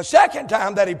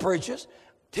that he preaches,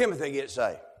 Timothy gets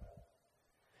saved.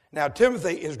 Now,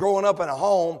 Timothy is growing up in a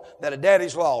home that a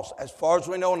daddy's lost. As far as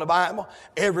we know in the Bible,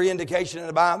 every indication in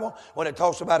the Bible, when it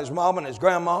talks about his mom and his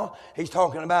grandma, he's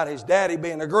talking about his daddy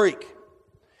being a Greek.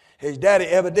 His daddy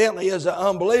evidently is an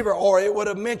unbeliever, or it would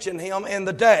have mentioned him in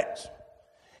the text.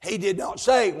 He did not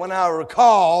say, when I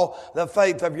recall the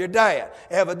faith of your dad.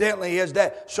 Evidently his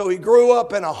dad. So he grew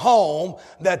up in a home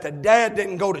that the dad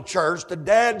didn't go to church. The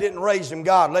dad didn't raise him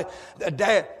godly.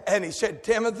 And he said,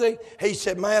 Timothy, he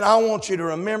said, man, I want you to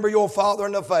remember your father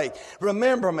in the faith.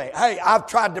 Remember me. Hey, I've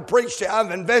tried to preach to you. I've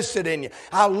invested in you.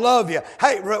 I love you.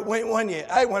 Hey,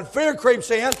 when fear creeps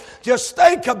in, just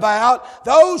think about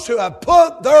those who have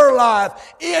put their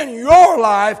life in your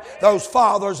life, those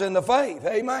fathers in the faith.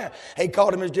 Amen. He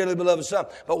called him his dearly beloved son.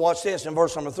 But watch this in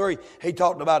verse number 3. He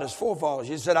talked about his forefathers.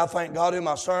 He said, I thank God whom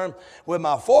I serve with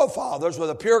my forefathers with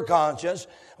a pure conscience.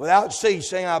 Without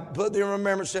ceasing, I put them in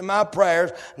remembrance in my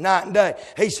prayers night and day.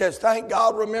 He says, thank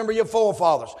God, remember your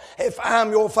forefathers. If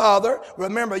I'm your father,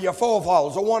 remember your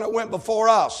forefathers, the one that went before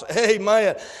us.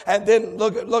 Amen. And then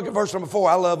look at verse number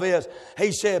 4. I love this.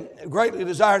 He said, greatly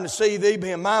desiring to see thee,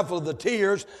 being mindful of the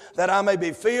tears, that I may be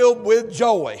filled with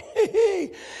joy.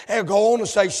 And go on to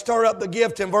say, stir up the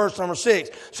gift in verse number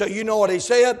 6. So you know what he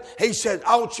said? He said,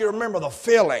 I want you to remember the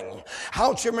filling. I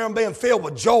want you to remember being filled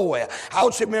with joy. I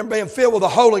want you to remember being filled with the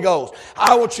Holy Ghost.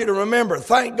 I want you to remember,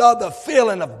 thank God, the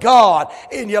feeling of God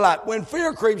in your life. When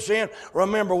fear creeps in,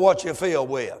 remember what you feel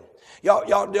with.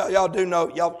 Y'all do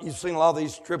know, you've seen a lot of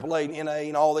these AAA, NA,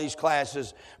 and all these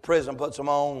classes. Prison puts them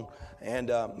on. And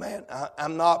man,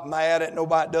 I'm not mad at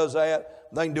nobody that does that.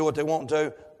 They can do what they want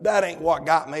to. That ain't what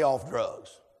got me off drugs.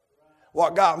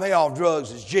 What got me off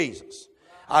drugs is Jesus.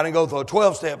 I didn't go through a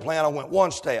 12-step plan. I went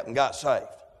one step and got saved.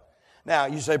 Now,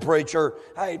 you say, preacher,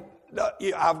 hey,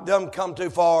 I've done come too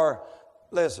far.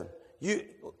 Listen,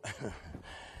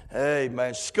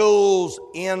 amen. Schools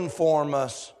inform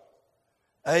us.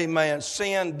 Amen.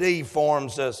 Sin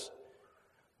deforms us.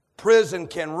 Prison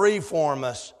can reform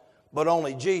us, but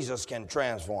only Jesus can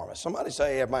transform us. Somebody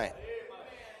say amen.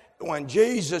 When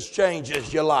Jesus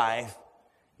changes your life,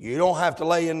 you don't have to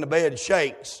lay in the bed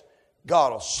shakes.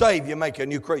 God will save you, make you a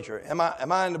new creature. Am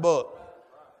I in the book?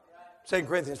 2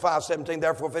 Corinthians 5:17,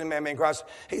 therefore if any man be in Christ,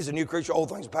 he's a new creature, old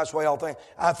things pass away, all things.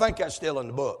 I think that's still in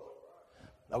the book.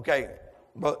 Okay,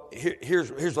 but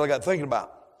here's what I got thinking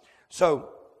about. So,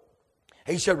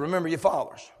 he said, remember your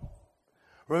fathers.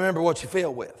 Remember what you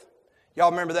feel with. Y'all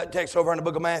remember that text over in the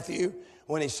book of Matthew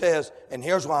when he says, and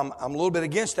here's why I'm a little bit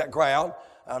against that crowd.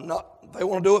 They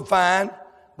want to do it fine,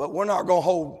 but we're not going to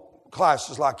hold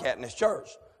classes like that in this church.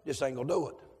 Just ain't going to do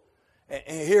it.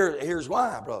 And here's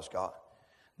why, Brother Scott.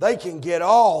 They can get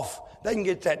off. They can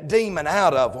get that demon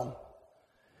out of them.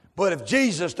 But if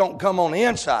Jesus don't come on the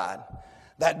inside,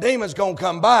 that demon's going to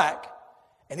come back,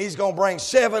 and he's going to bring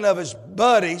 7 of his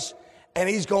buddies, and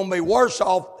he's going to be worse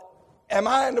off. Am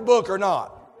I in the book or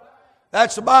not?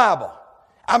 That's the Bible.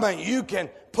 I mean, you can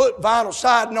put vinyl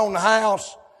siding on the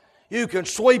house. You can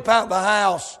sweep out the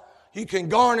house. You can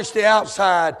garnish the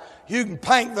outside. You can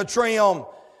paint the trim.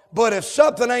 But if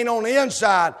something ain't on the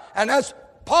inside, and that's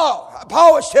Paul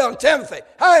was telling Timothy,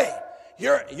 hey,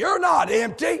 you're not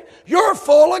empty. You're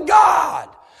full of God.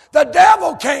 The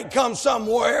devil can't come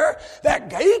somewhere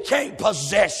that he can't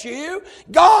possess you.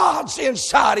 God's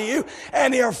inside of you,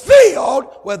 and you're filled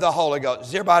with the Holy Ghost.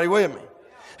 Is everybody with me?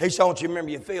 He said, I want you to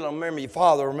remember your feeling, remember your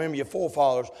father, remember your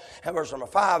forefathers. And verse number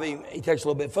 5, he takes a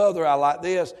little bit further. I like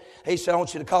this. He said, I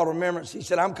want you to call to remembrance. He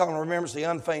said, I'm calling to remembrance the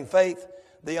unfeigned faith,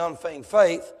 the unfeigned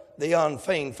faith, the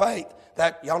unfeigned faith.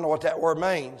 That, y'all know what that word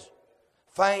means.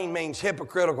 Feigned means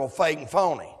hypocritical, fake, and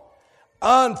phony.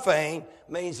 Unfeigned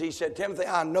means, he said, Timothy,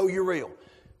 I know you're real.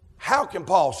 How can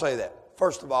Paul say that?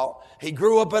 First of all, he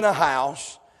grew up in a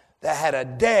house that had a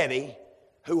daddy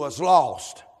who was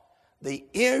lost. The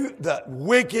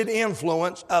wicked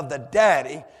influence of the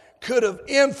daddy could have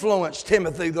influenced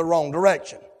Timothy the wrong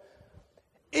direction.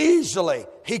 Easily,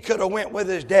 he could have went with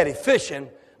his daddy fishing,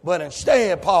 but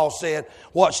instead, Paul said,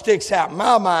 what sticks out in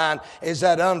my mind is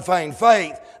that unfeigned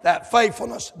faith, that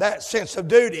faithfulness, that sense of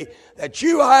duty that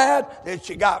you had, that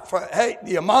you got from, hey,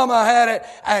 your mama had it,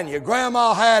 and your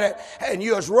grandma had it, and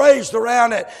you was raised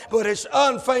around it, but it's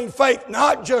unfeigned faith,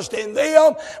 not just in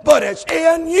them, but it's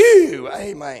in you.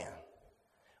 Amen.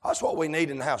 That's what we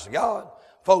need in the house of God.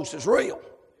 Folks, it's real.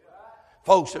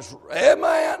 Folks, it's,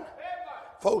 amen.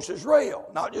 Folks, it's real.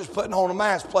 Not just putting on a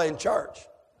mask playing church.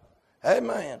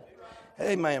 Amen.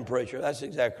 Amen, preacher. That's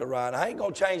exactly right. I ain't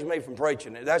going to change me from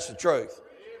preaching it. That's the truth.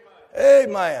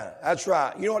 Amen. That's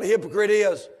right. You know what a hypocrite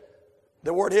is?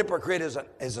 The word hypocrite is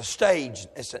a stage.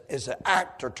 It's an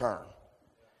actor term.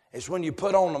 It's when you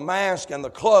put on the mask and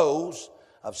the clothes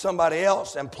of somebody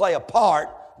else and play a part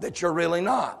that you're really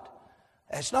not.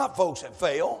 It's not folks that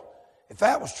fail. If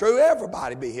that was true,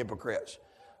 everybody would be hypocrites.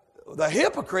 The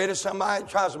hypocrite is somebody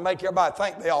that tries to make everybody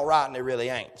think they're all right and they really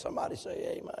ain't. Somebody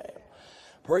say amen.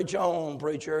 Preach on,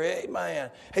 preacher,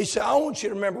 amen. He said, I want you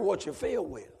to remember what you feel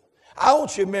with. I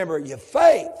want you to remember your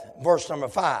faith, verse number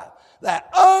 5. That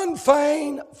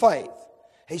unfeigned faith.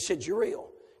 He said, you're real.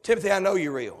 Timothy, I know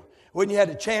you're real. When you had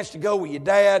the chance to go with your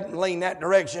dad and lean that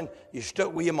direction, you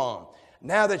stuck with your mom.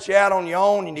 Now that you're out on your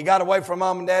own and you got away from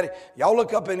mom and daddy, y'all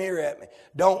look up in here at me.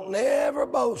 Don't never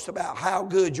boast about how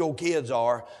good your kids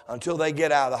are until they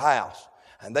get out of the house.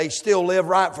 And they still live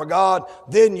right for God,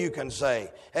 then you can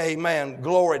say, amen,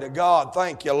 glory to God,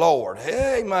 thank you, Lord.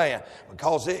 Amen.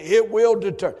 Because it will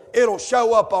deter. It'll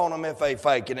show up on them if they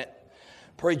faking it.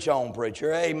 Preach on,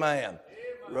 preacher. Amen.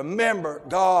 Remember,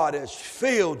 God has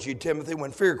filled you, Timothy,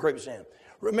 when fear creeps in.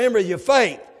 Remember your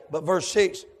faith. But verse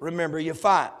 6, remember your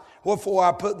fight. Wherefore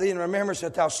I put thee in remembrance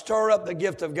that thou stir up the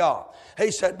gift of God.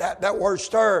 He said that word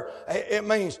stir, it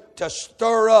means to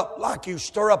stir up like you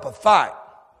stir up a fight.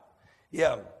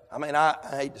 Yeah, I mean, I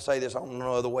hate to say this, I don't know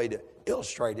no other way to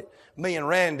illustrate it. Me and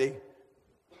Randy,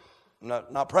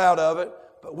 not proud of it,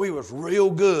 but we was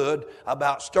real good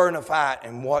about stirring a fight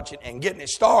and watching and getting it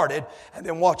started and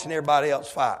then watching everybody else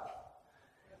fight.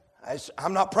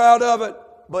 I'm not proud of it,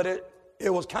 but it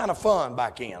was kind of fun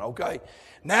back then, okay?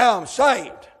 Now I'm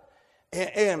saved.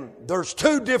 And there's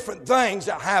two different things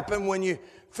that happen when you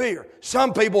fear.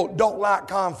 Some people don't like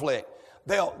conflict.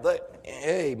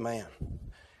 Amen.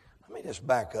 Let me just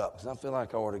back up because I feel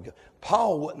like I ought to go.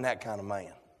 Paul wasn't that kind of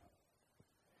man.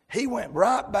 He went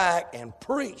right back and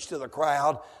preached to the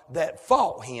crowd that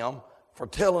fought him for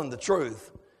telling the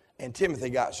truth, and Timothy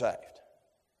got saved.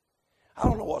 I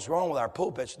don't know what's wrong with our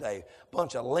pulpits today. A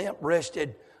bunch of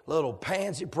limp-wristed little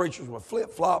pansy preachers with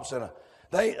flip-flops and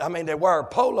they wear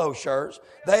polo shirts.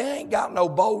 They ain't got no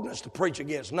boldness to preach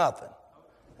against nothing.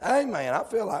 Amen. I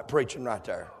feel like preaching right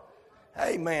there.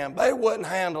 Amen. They wouldn't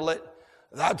handle it.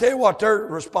 I tell you what, their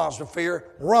response to fear,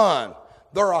 run.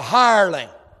 They're a hireling.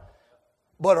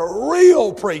 But a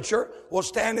real preacher will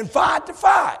stand and fight the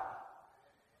fight.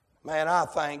 Man, I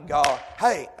thank God.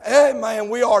 Hey, man,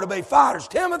 we are to be fighters.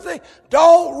 Timothy,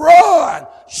 don't run.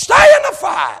 Stay in the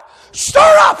fight.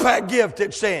 Stir up that gift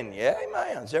that's in you.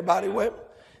 Amen. Is everybody with me?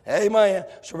 Amen.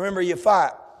 So remember, you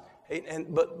fight.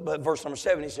 But verse number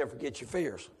 7, he said, forget your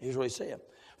fears. Here's what he said.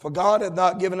 For God hath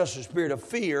not given us a spirit of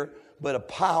fear, but of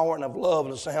power and of love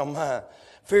and a sound mind.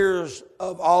 Fears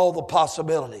of all the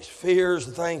possibilities. Fears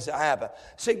of things that happen.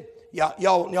 See,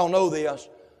 y'all know this.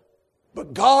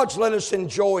 But God's let us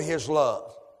enjoy His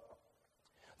love.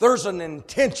 There's an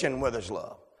intention with His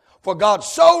love. For God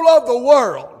so loved the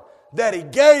world that He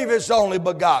gave His only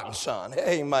begotten Son.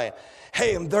 Amen.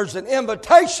 Hey, there's an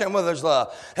invitation with His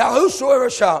love. Now, whosoever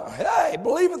shall,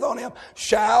 believeth on Him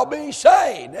shall be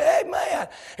saved. Amen.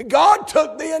 God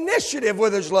took the initiative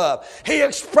with His love. He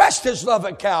expressed His love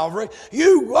at Calvary.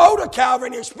 You go to Calvary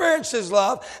and experience His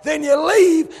love. Then you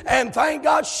leave and, thank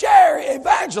God, share,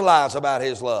 evangelize about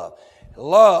His love.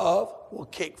 Love will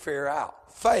kick fear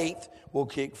out. Faith will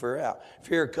kick fear out.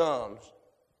 Fear comes.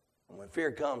 And when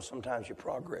fear comes, sometimes your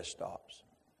progress stops.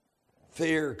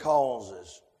 Fear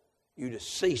causes you to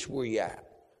cease where you're at.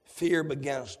 Fear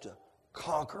begins to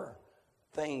conquer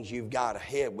things you've got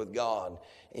ahead with God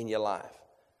in your life.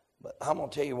 But I'm going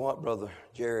to tell you what, Brother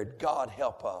Jared, God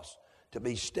help us to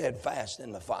be steadfast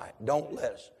in the fight. Don't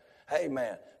let us. Hey,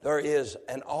 man, there is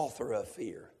an author of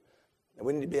fear. And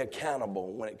we need to be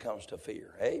accountable when it comes to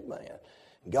fear. Amen.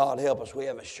 God help us. We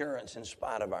have assurance in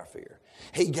spite of our fear.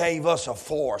 He gave us a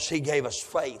force. He gave us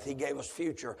faith. He gave us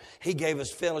future. He gave us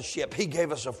fellowship. He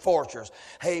gave us a fortress.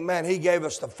 Amen. He gave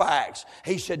us the facts.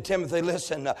 He said, Timothy,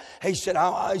 listen. He said,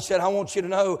 I want you to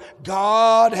know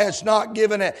God has not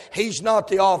given it. He's not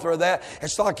the author of that.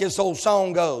 It's like this old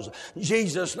song goes.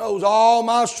 Jesus knows all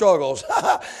my struggles.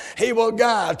 He will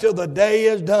guide till the day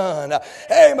is done.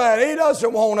 Amen. He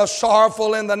doesn't want us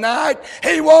sorrowful in the night.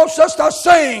 He wants us to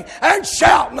sing and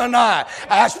shout in the night.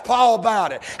 Ask Paul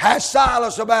about it. Ask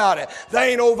Silas about it.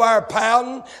 They ain't over there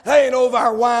pouting. They ain't over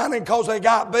there whining because they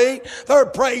got beat. They're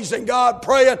praising God,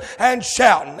 praying and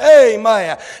shouting.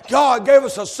 Amen. God gave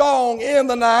us a song in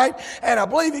the night, and I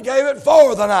believe He gave it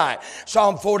for the night.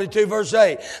 Psalm 42 verse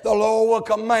 8. The Lord will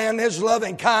command His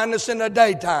loving kindness in the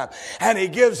daytime, and He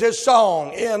gives His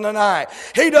song in the night.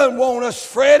 He doesn't want us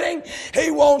fretting. He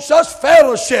wants us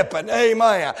fellowshipping.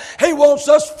 Amen. He wants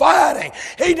us fighting.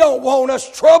 He don't want us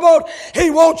troubled.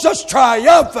 He wants us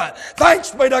triumphant.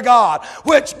 Thanks be to God,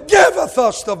 which giveth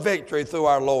us the victory through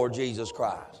our Lord Jesus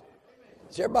Christ.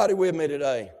 Is everybody with me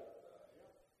today?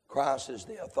 Christ is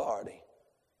the authority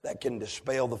that can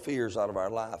dispel the fears out of our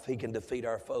life. He can defeat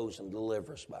our foes and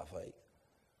deliver us by faith.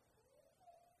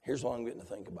 Here's what I'm getting to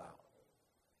think about.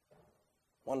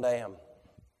 One day I'm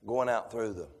going out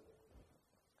through the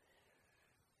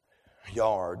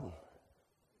yard.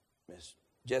 Miss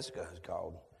Jessica has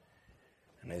called.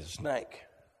 And there's a snake.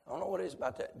 I don't know what it is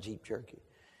about that Jeep Cherokee.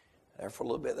 There for a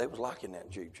little bit, they was liking that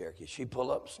Jeep Cherokee. She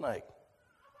pull up, snake.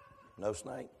 No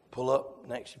snake. Pull up,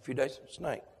 next few days,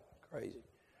 snake. Crazy.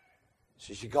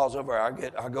 So she calls over. I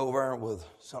go over there with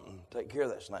something to take care of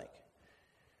that snake.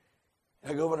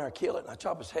 And I go over there and kill it, and I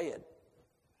chop his head.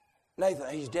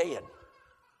 Nathan, he's dead.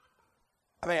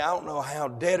 I mean, I don't know how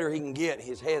deader he can get.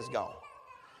 His head's gone.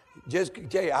 Just to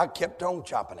tell you, I kept on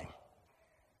chopping him.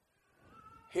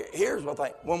 Here's what I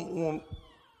think.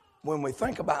 When we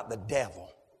think about the devil,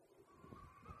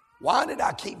 why did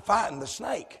I keep fighting the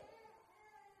snake?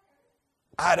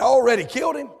 I'd already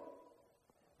killed him,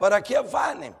 but I kept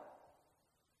fighting him.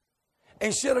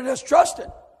 Instead of just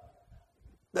trusting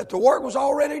that the work was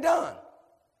already done.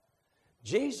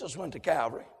 Jesus went to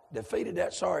Calvary, defeated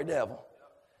that sorry devil.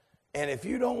 And if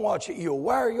you don't watch it, you'll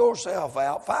wear yourself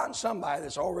out fighting somebody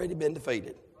that's already been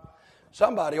defeated.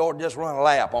 Somebody ought to just run a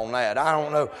lap on that. I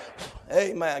don't know.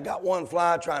 Amen. I got one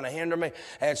fly trying to hinder me,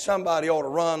 and somebody ought to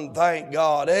run, thank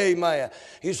God. Amen.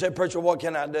 You said, preacher, what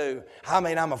can I do? I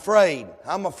mean, I'm afraid.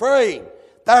 I'm afraid.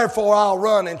 Therefore, I'll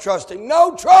run and trust Him.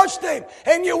 No, trust Him,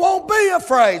 and you won't be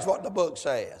afraid, is what the book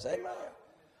says. Amen. I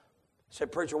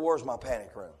said, preacher, where's my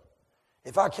panic room?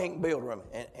 If I can't build a room,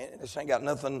 and this ain't got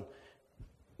nothing,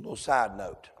 little side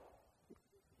note,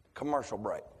 commercial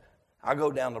break. I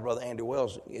go down to Brother Andy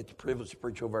Wells, get the privilege to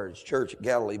preach over at his church at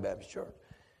Galilee Baptist Church.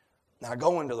 Now I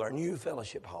go into their new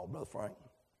fellowship hall, Brother Frank.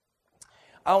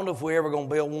 I don't know if we're ever going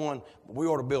to build one, but we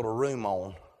ought to build a room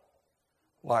on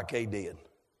like they did.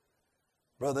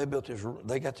 Brother,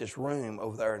 they got this room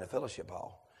over there in the fellowship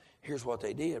hall. Here's what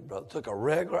they did, brother. Took a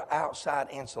regular outside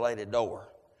insulated door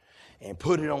and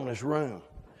put it on this room.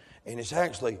 And it's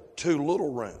actually two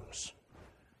little rooms.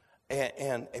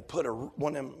 And it put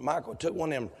Michael took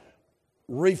one of them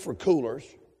reefer coolers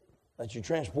that you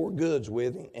transport goods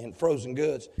with and frozen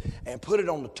goods, and put it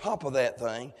on the top of that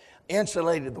thing,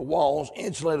 insulated the walls,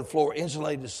 insulated the floor,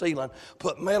 insulated the ceiling,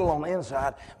 put metal on the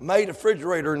inside, made a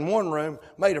refrigerator in one room,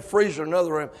 made a freezer in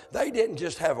another room. They didn't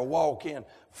just have a walk-in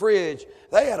fridge.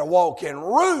 They had a walk-in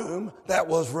room that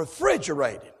was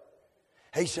refrigerated.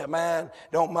 He said, man,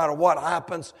 don't matter what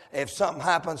happens. If something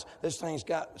happens, this thing's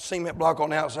got cement block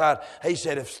on the outside. He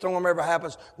said, if a storm ever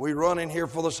happens, we run in here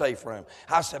for the safe room.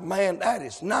 I said, man, that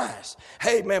is nice.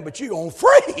 Hey, man, but you're going to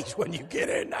freeze when you get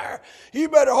in there. You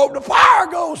better hope the fire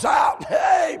goes out.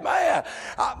 Hey, man.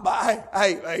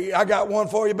 I got one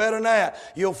for you better than that.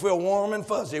 You'll feel warm and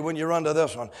fuzzy when you run to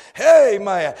this one. Hey,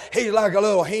 man, he's like a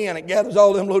little hen that gathers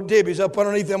all them little dibbies up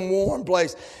underneath them warm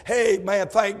place. Hey, man,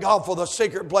 thank God for the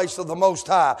secret place of the Most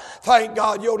High. Thank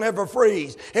God you'll never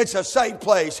freeze. It's a safe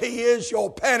place. He is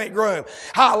your panic room.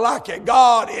 I like it.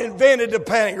 God invented the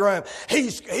panic room.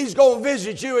 He's going to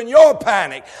visit you in your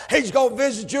panic. He's going to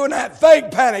visit you in that fake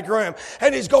panic room.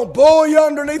 And He's going to pull you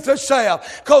underneath the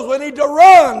self. Because we need to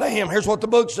run to Him. Here's what the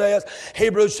book says.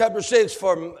 Hebrews chapter 6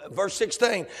 verse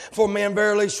 16. For men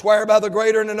verily swear by the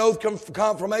greater, and an oath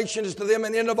confirmation is to them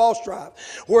an end of all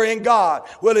strife. Wherein God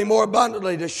will He more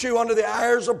abundantly to shew unto the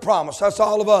heirs of promise. That's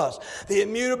all of us. The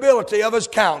immutability of His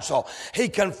counsel. He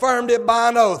confirmed it by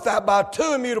an oath, that by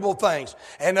two immutable things.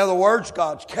 In other words,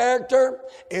 God's character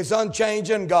is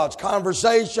unchanging. God's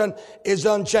conversation is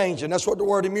unchanging. That's what the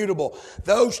word immutable.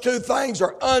 Those two things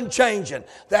are unchanging.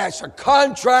 That's a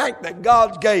contract that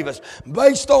God gave us.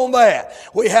 Based on that,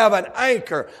 we have an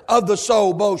anchor of the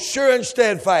soul, both sure and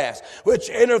steadfast, which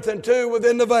entereth into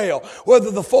within the veil, whether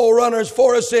the forerunner is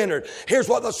for us entered. Here's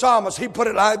what the psalmist, he put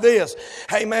it like this.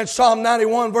 Amen. Psalm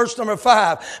 91 verse number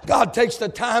 5. God takes the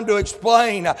time to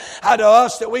explain to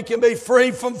us that we can be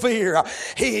free from fear.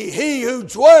 He who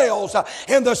dwells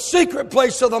in the secret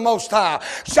place of the Most High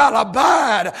shall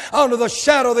abide under the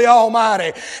shadow of the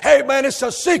Almighty. Amen. It's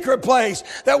a secret place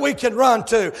that we can run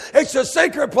to. It's a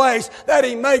secret place that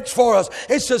He makes for us.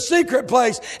 It's a secret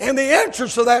place. In the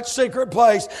entrance of that secret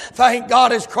place, thank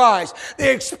God, is Christ.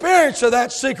 The experience of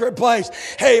that secret place,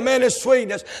 amen, is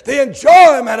sweetness. The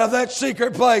enjoyment of that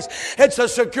secret place, it's a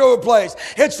secure place.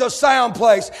 It's a sound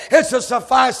place. It's a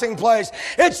sufficing place.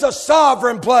 It's a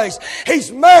sovereign place.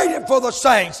 He's made it for the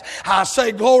saints. I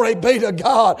say glory be to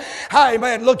God.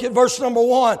 Amen. Look at verse number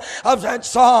 1 of that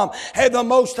psalm. Hey, the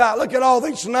Most High. Look at all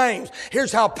these names.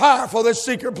 Here's how powerful this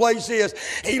secret place is.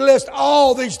 He lists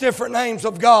all these different names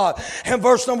of God. In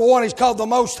verse number 1, He's called the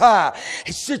Most High.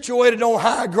 He's situated on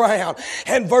high ground.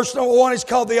 In verse number 1, He's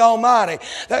called the Almighty.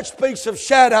 That speaks of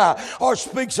Shaddai, or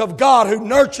speaks of God who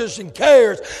nurtures and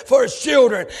cares for His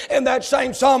children. In that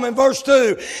same psalm in verse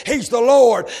 2, He's the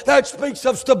Lord. That speaks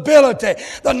of stability.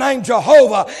 The name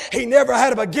Jehovah, He never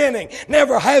had a beginning,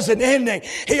 never has an ending.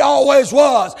 He always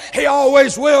was. He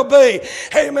always will be.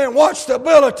 Amen. What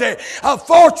stability? A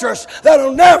fortress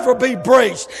that'll never be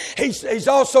breached. He's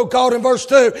also called in verse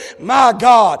 2, my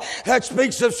God. That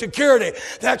speaks of security.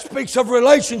 That speaks of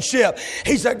relationship.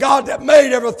 He's a God that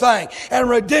made everything and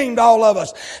redeemed all of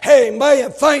us.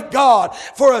 Amen. Thank God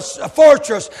for a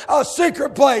fortress, a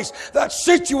secret place that's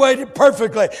situated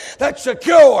perfectly, that's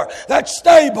secure, that's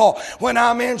stable. When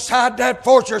I'm inside that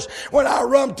fortress, when I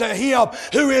run to Him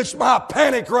who is my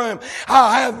panic room,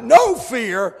 I have no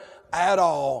fear at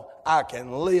all. I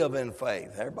can live in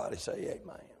faith. Everybody say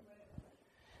amen.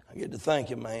 I get to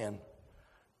thinking, man,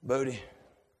 Booty,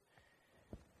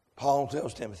 Paul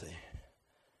tells Timothy,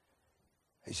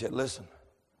 he said, listen,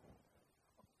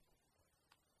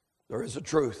 there is a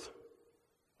truth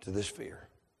to this fear.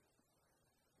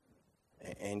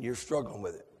 And you're struggling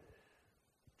with it.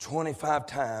 25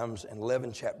 times and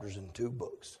 11 chapters in 2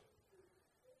 books.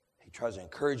 He tries to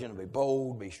encourage him to be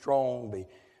bold, be strong,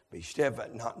 be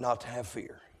steadfast, not to have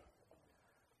fear.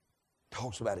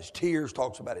 Talks about his tears,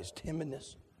 talks about his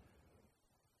timidness.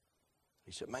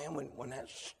 He said, man, when that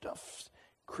stuff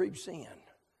creeps in,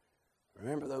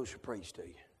 remember those who preached to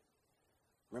you.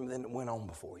 Remember them that went on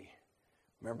before you.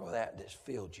 Remember that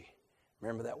filled you.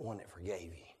 Remember that one that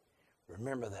forgave you.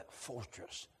 Remember that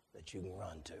fortress that you can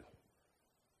run to.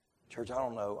 Church, I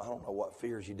don't know what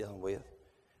fears you're dealing with,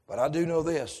 but I do know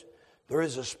this. There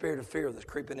is a spirit of fear that's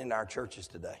creeping into our churches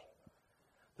today.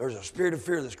 There's a spirit of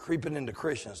fear that's creeping into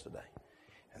Christians today.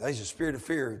 And there's a spirit of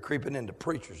fear creeping into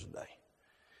preachers today.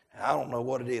 And I don't know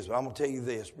what it is, but I'm going to tell you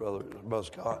this, Brother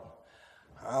Scott.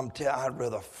 I'd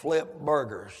rather flip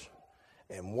burgers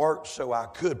and work so I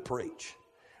could preach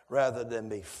rather than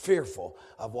be fearful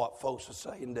of what folks will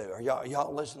say and do. Are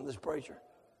y'all listening to this preacher?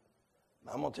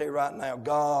 I'm going to tell you right now,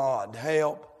 God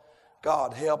help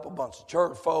a bunch of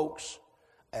church folks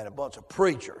and a bunch of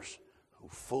preachers who are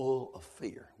full of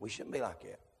fear. We shouldn't be like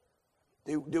that.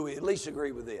 Do we at least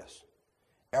agree with this?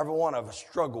 Every one of us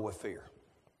struggle with fear.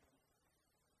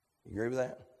 You agree with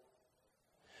that?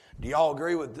 Do y'all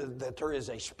agree with that there is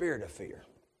a spirit of fear?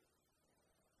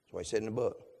 That's what he said in the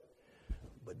book.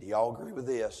 But do y'all agree with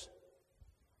this?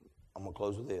 I'm going to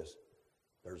close with this.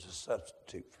 There's a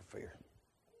substitute for fear.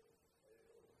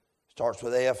 Starts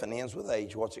with F and ends with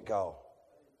H. What's it called?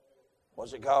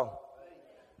 What's it called?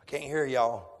 I can't hear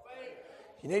y'all.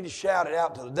 You need to shout it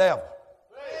out to the devil.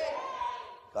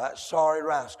 That sorry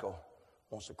rascal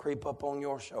wants to creep up on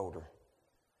your shoulder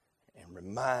and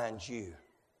remind you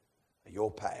of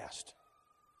your past.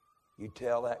 You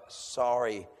tell that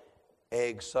sorry,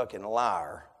 egg-sucking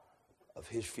liar of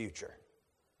his future.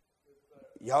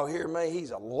 Y'all hear me?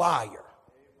 He's a liar.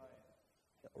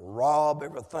 Rob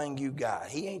everything you got.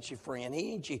 He ain't your friend.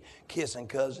 He ain't your kissing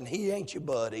cousin. He ain't your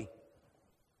buddy.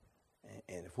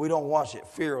 And if we don't watch it,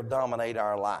 fear will dominate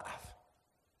our life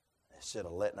instead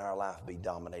of letting our life be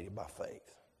dominated by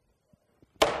faith.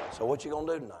 So what you going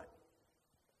to do tonight?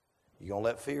 You going to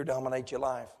let fear dominate your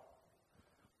life?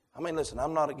 I mean, listen,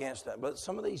 I'm not against that, but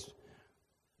some of these,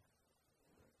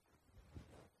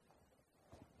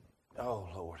 oh,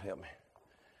 Lord, help me.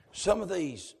 Some of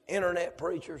these internet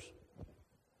preachers,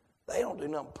 they don't do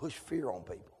nothing but push fear on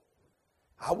people.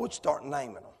 I would start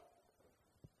naming them.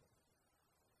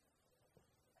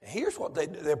 And here's what they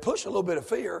do. They'll push a little bit of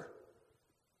fear.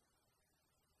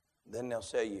 Then they'll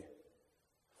sell you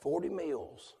 40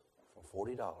 meals for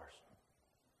 $40.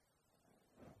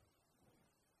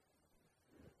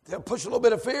 They'll push a little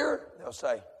bit of fear. They'll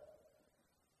say,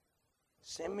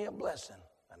 send me a blessing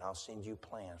and I'll send you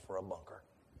plans for a bunker.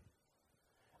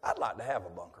 I'd like to have a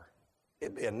bunker.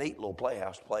 It'd be a neat little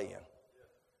playhouse to play in.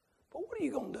 But what are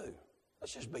you going to do?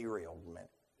 Let's just be real a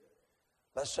minute.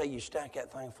 Let's say you stack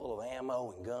that thing full of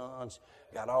ammo and guns,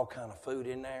 got all kind of food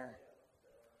in there.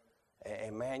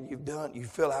 And man, you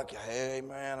feel like, hey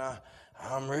man,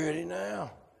 I'm ready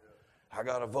now. I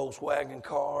got a Volkswagen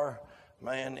car.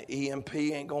 Man, the EMP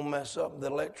ain't going to mess up the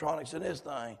electronics in this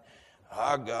thing.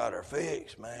 I got her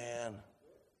fixed, man.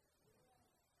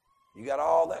 You got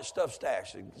all that stuff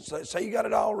stashed. Say you got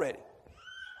it all ready.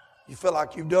 You feel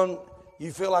like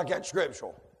you feel like that's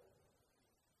scriptural.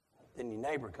 Then your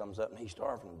neighbor comes up and he's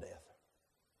starving to death.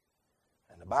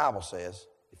 And the Bible says,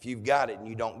 if you've got it and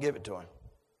you don't give it to him,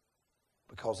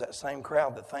 because that same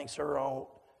crowd that thinks they're old,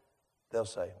 they'll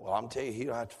say, well, I'm telling you, he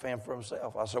don't have to fend for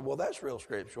himself. I said, well, that's real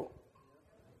scriptural.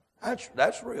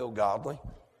 That's real godly.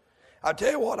 I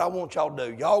tell you what I want y'all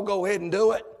to do. Y'all go ahead and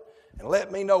do it and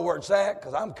let me know where it's at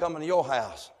because I'm coming to your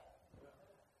house.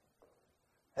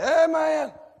 Hey,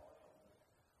 man.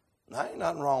 There ain't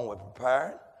nothing wrong with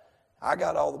preparing. I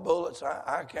got all the bullets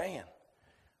I can.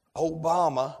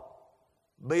 Obama,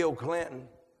 Bill Clinton,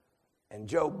 and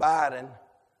Joe Biden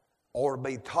ought to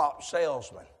be top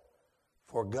salesmen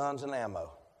for guns and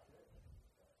ammo.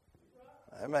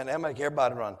 Amen. That make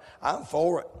everybody run. I'm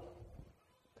for it.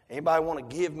 Anybody want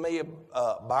to give me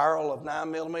a barrel of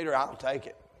 9mm? I'll take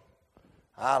it.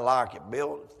 I like it.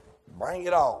 Bill, bring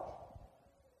it all.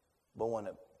 But when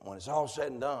it's all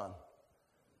said and done,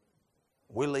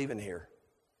 we're leaving here.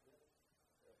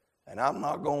 And I'm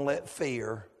not going to let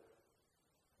fear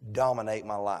dominate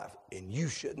my life. And you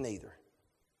shouldn't either.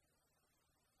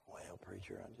 Well,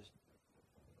 preacher,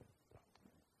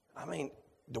 I mean,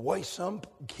 the way some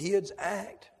kids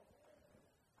act,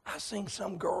 I've seen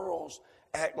some girls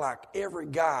act like every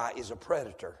guy is a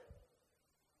predator.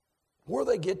 Where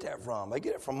do they get that from? They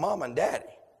get it from mom and daddy.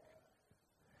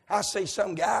 I see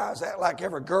some guys act like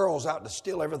every girl's out to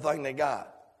steal everything they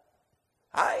got.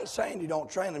 I ain't saying you don't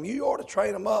train them. You ought to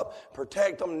train them up,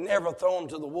 protect them, never throw them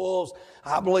to the wolves.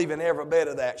 I believe in every bit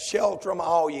of that. Shelter them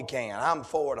all you can. I'm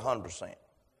for it 100%.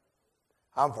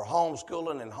 I'm for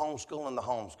homeschooling and homeschooling the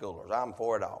homeschoolers. I'm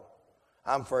for it all.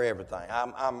 I'm for everything.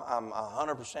 I'm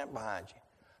 100% behind you.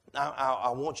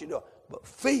 I want you to, but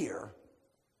fear,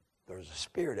 there's a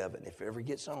spirit of it. And if it ever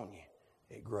gets on you,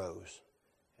 it grows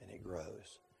and it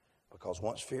grows. Because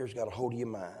once fear's got a hold of your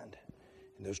mind,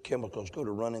 and those chemicals go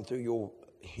to running through your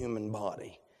human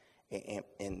body,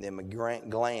 and them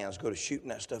glands go to shooting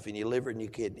that stuff in your liver and your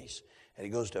kidneys. And it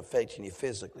goes to affecting you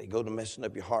physically. It goes to messing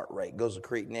up your heart rate. It goes to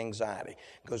creating anxiety.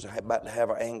 It goes to about to have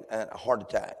a heart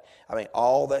attack. I mean,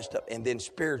 all that stuff. And then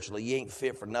spiritually, you ain't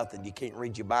fit for nothing. You can't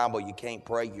read your Bible. You can't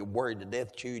pray. You're worried to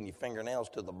death, chewing your fingernails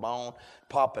to the bone,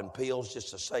 popping pills just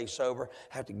to stay sober.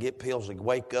 Have to get pills to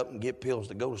wake up and get pills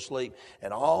to go to sleep.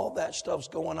 And all that stuff's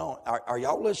going on. Are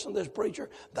y'all listening to this preacher?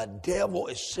 The devil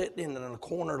is sitting in the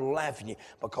corner laughing at you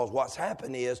because what's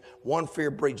happened is one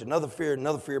fear breeds another fear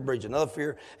breeds another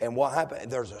fear. And what happen.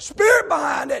 There's a spirit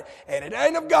behind it, and it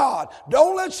ain't of God.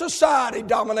 Don't let society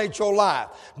dominate your life.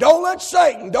 Don't let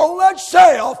Satan, don't let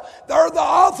self, they're the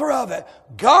author of it.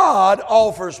 God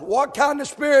offers what kind of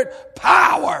spirit?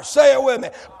 Power. Say it with me.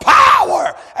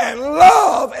 Power and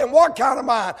love, and what kind of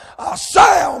mind? A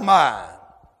sound mind.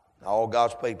 All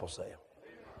God's people say it.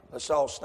 Let's all stand.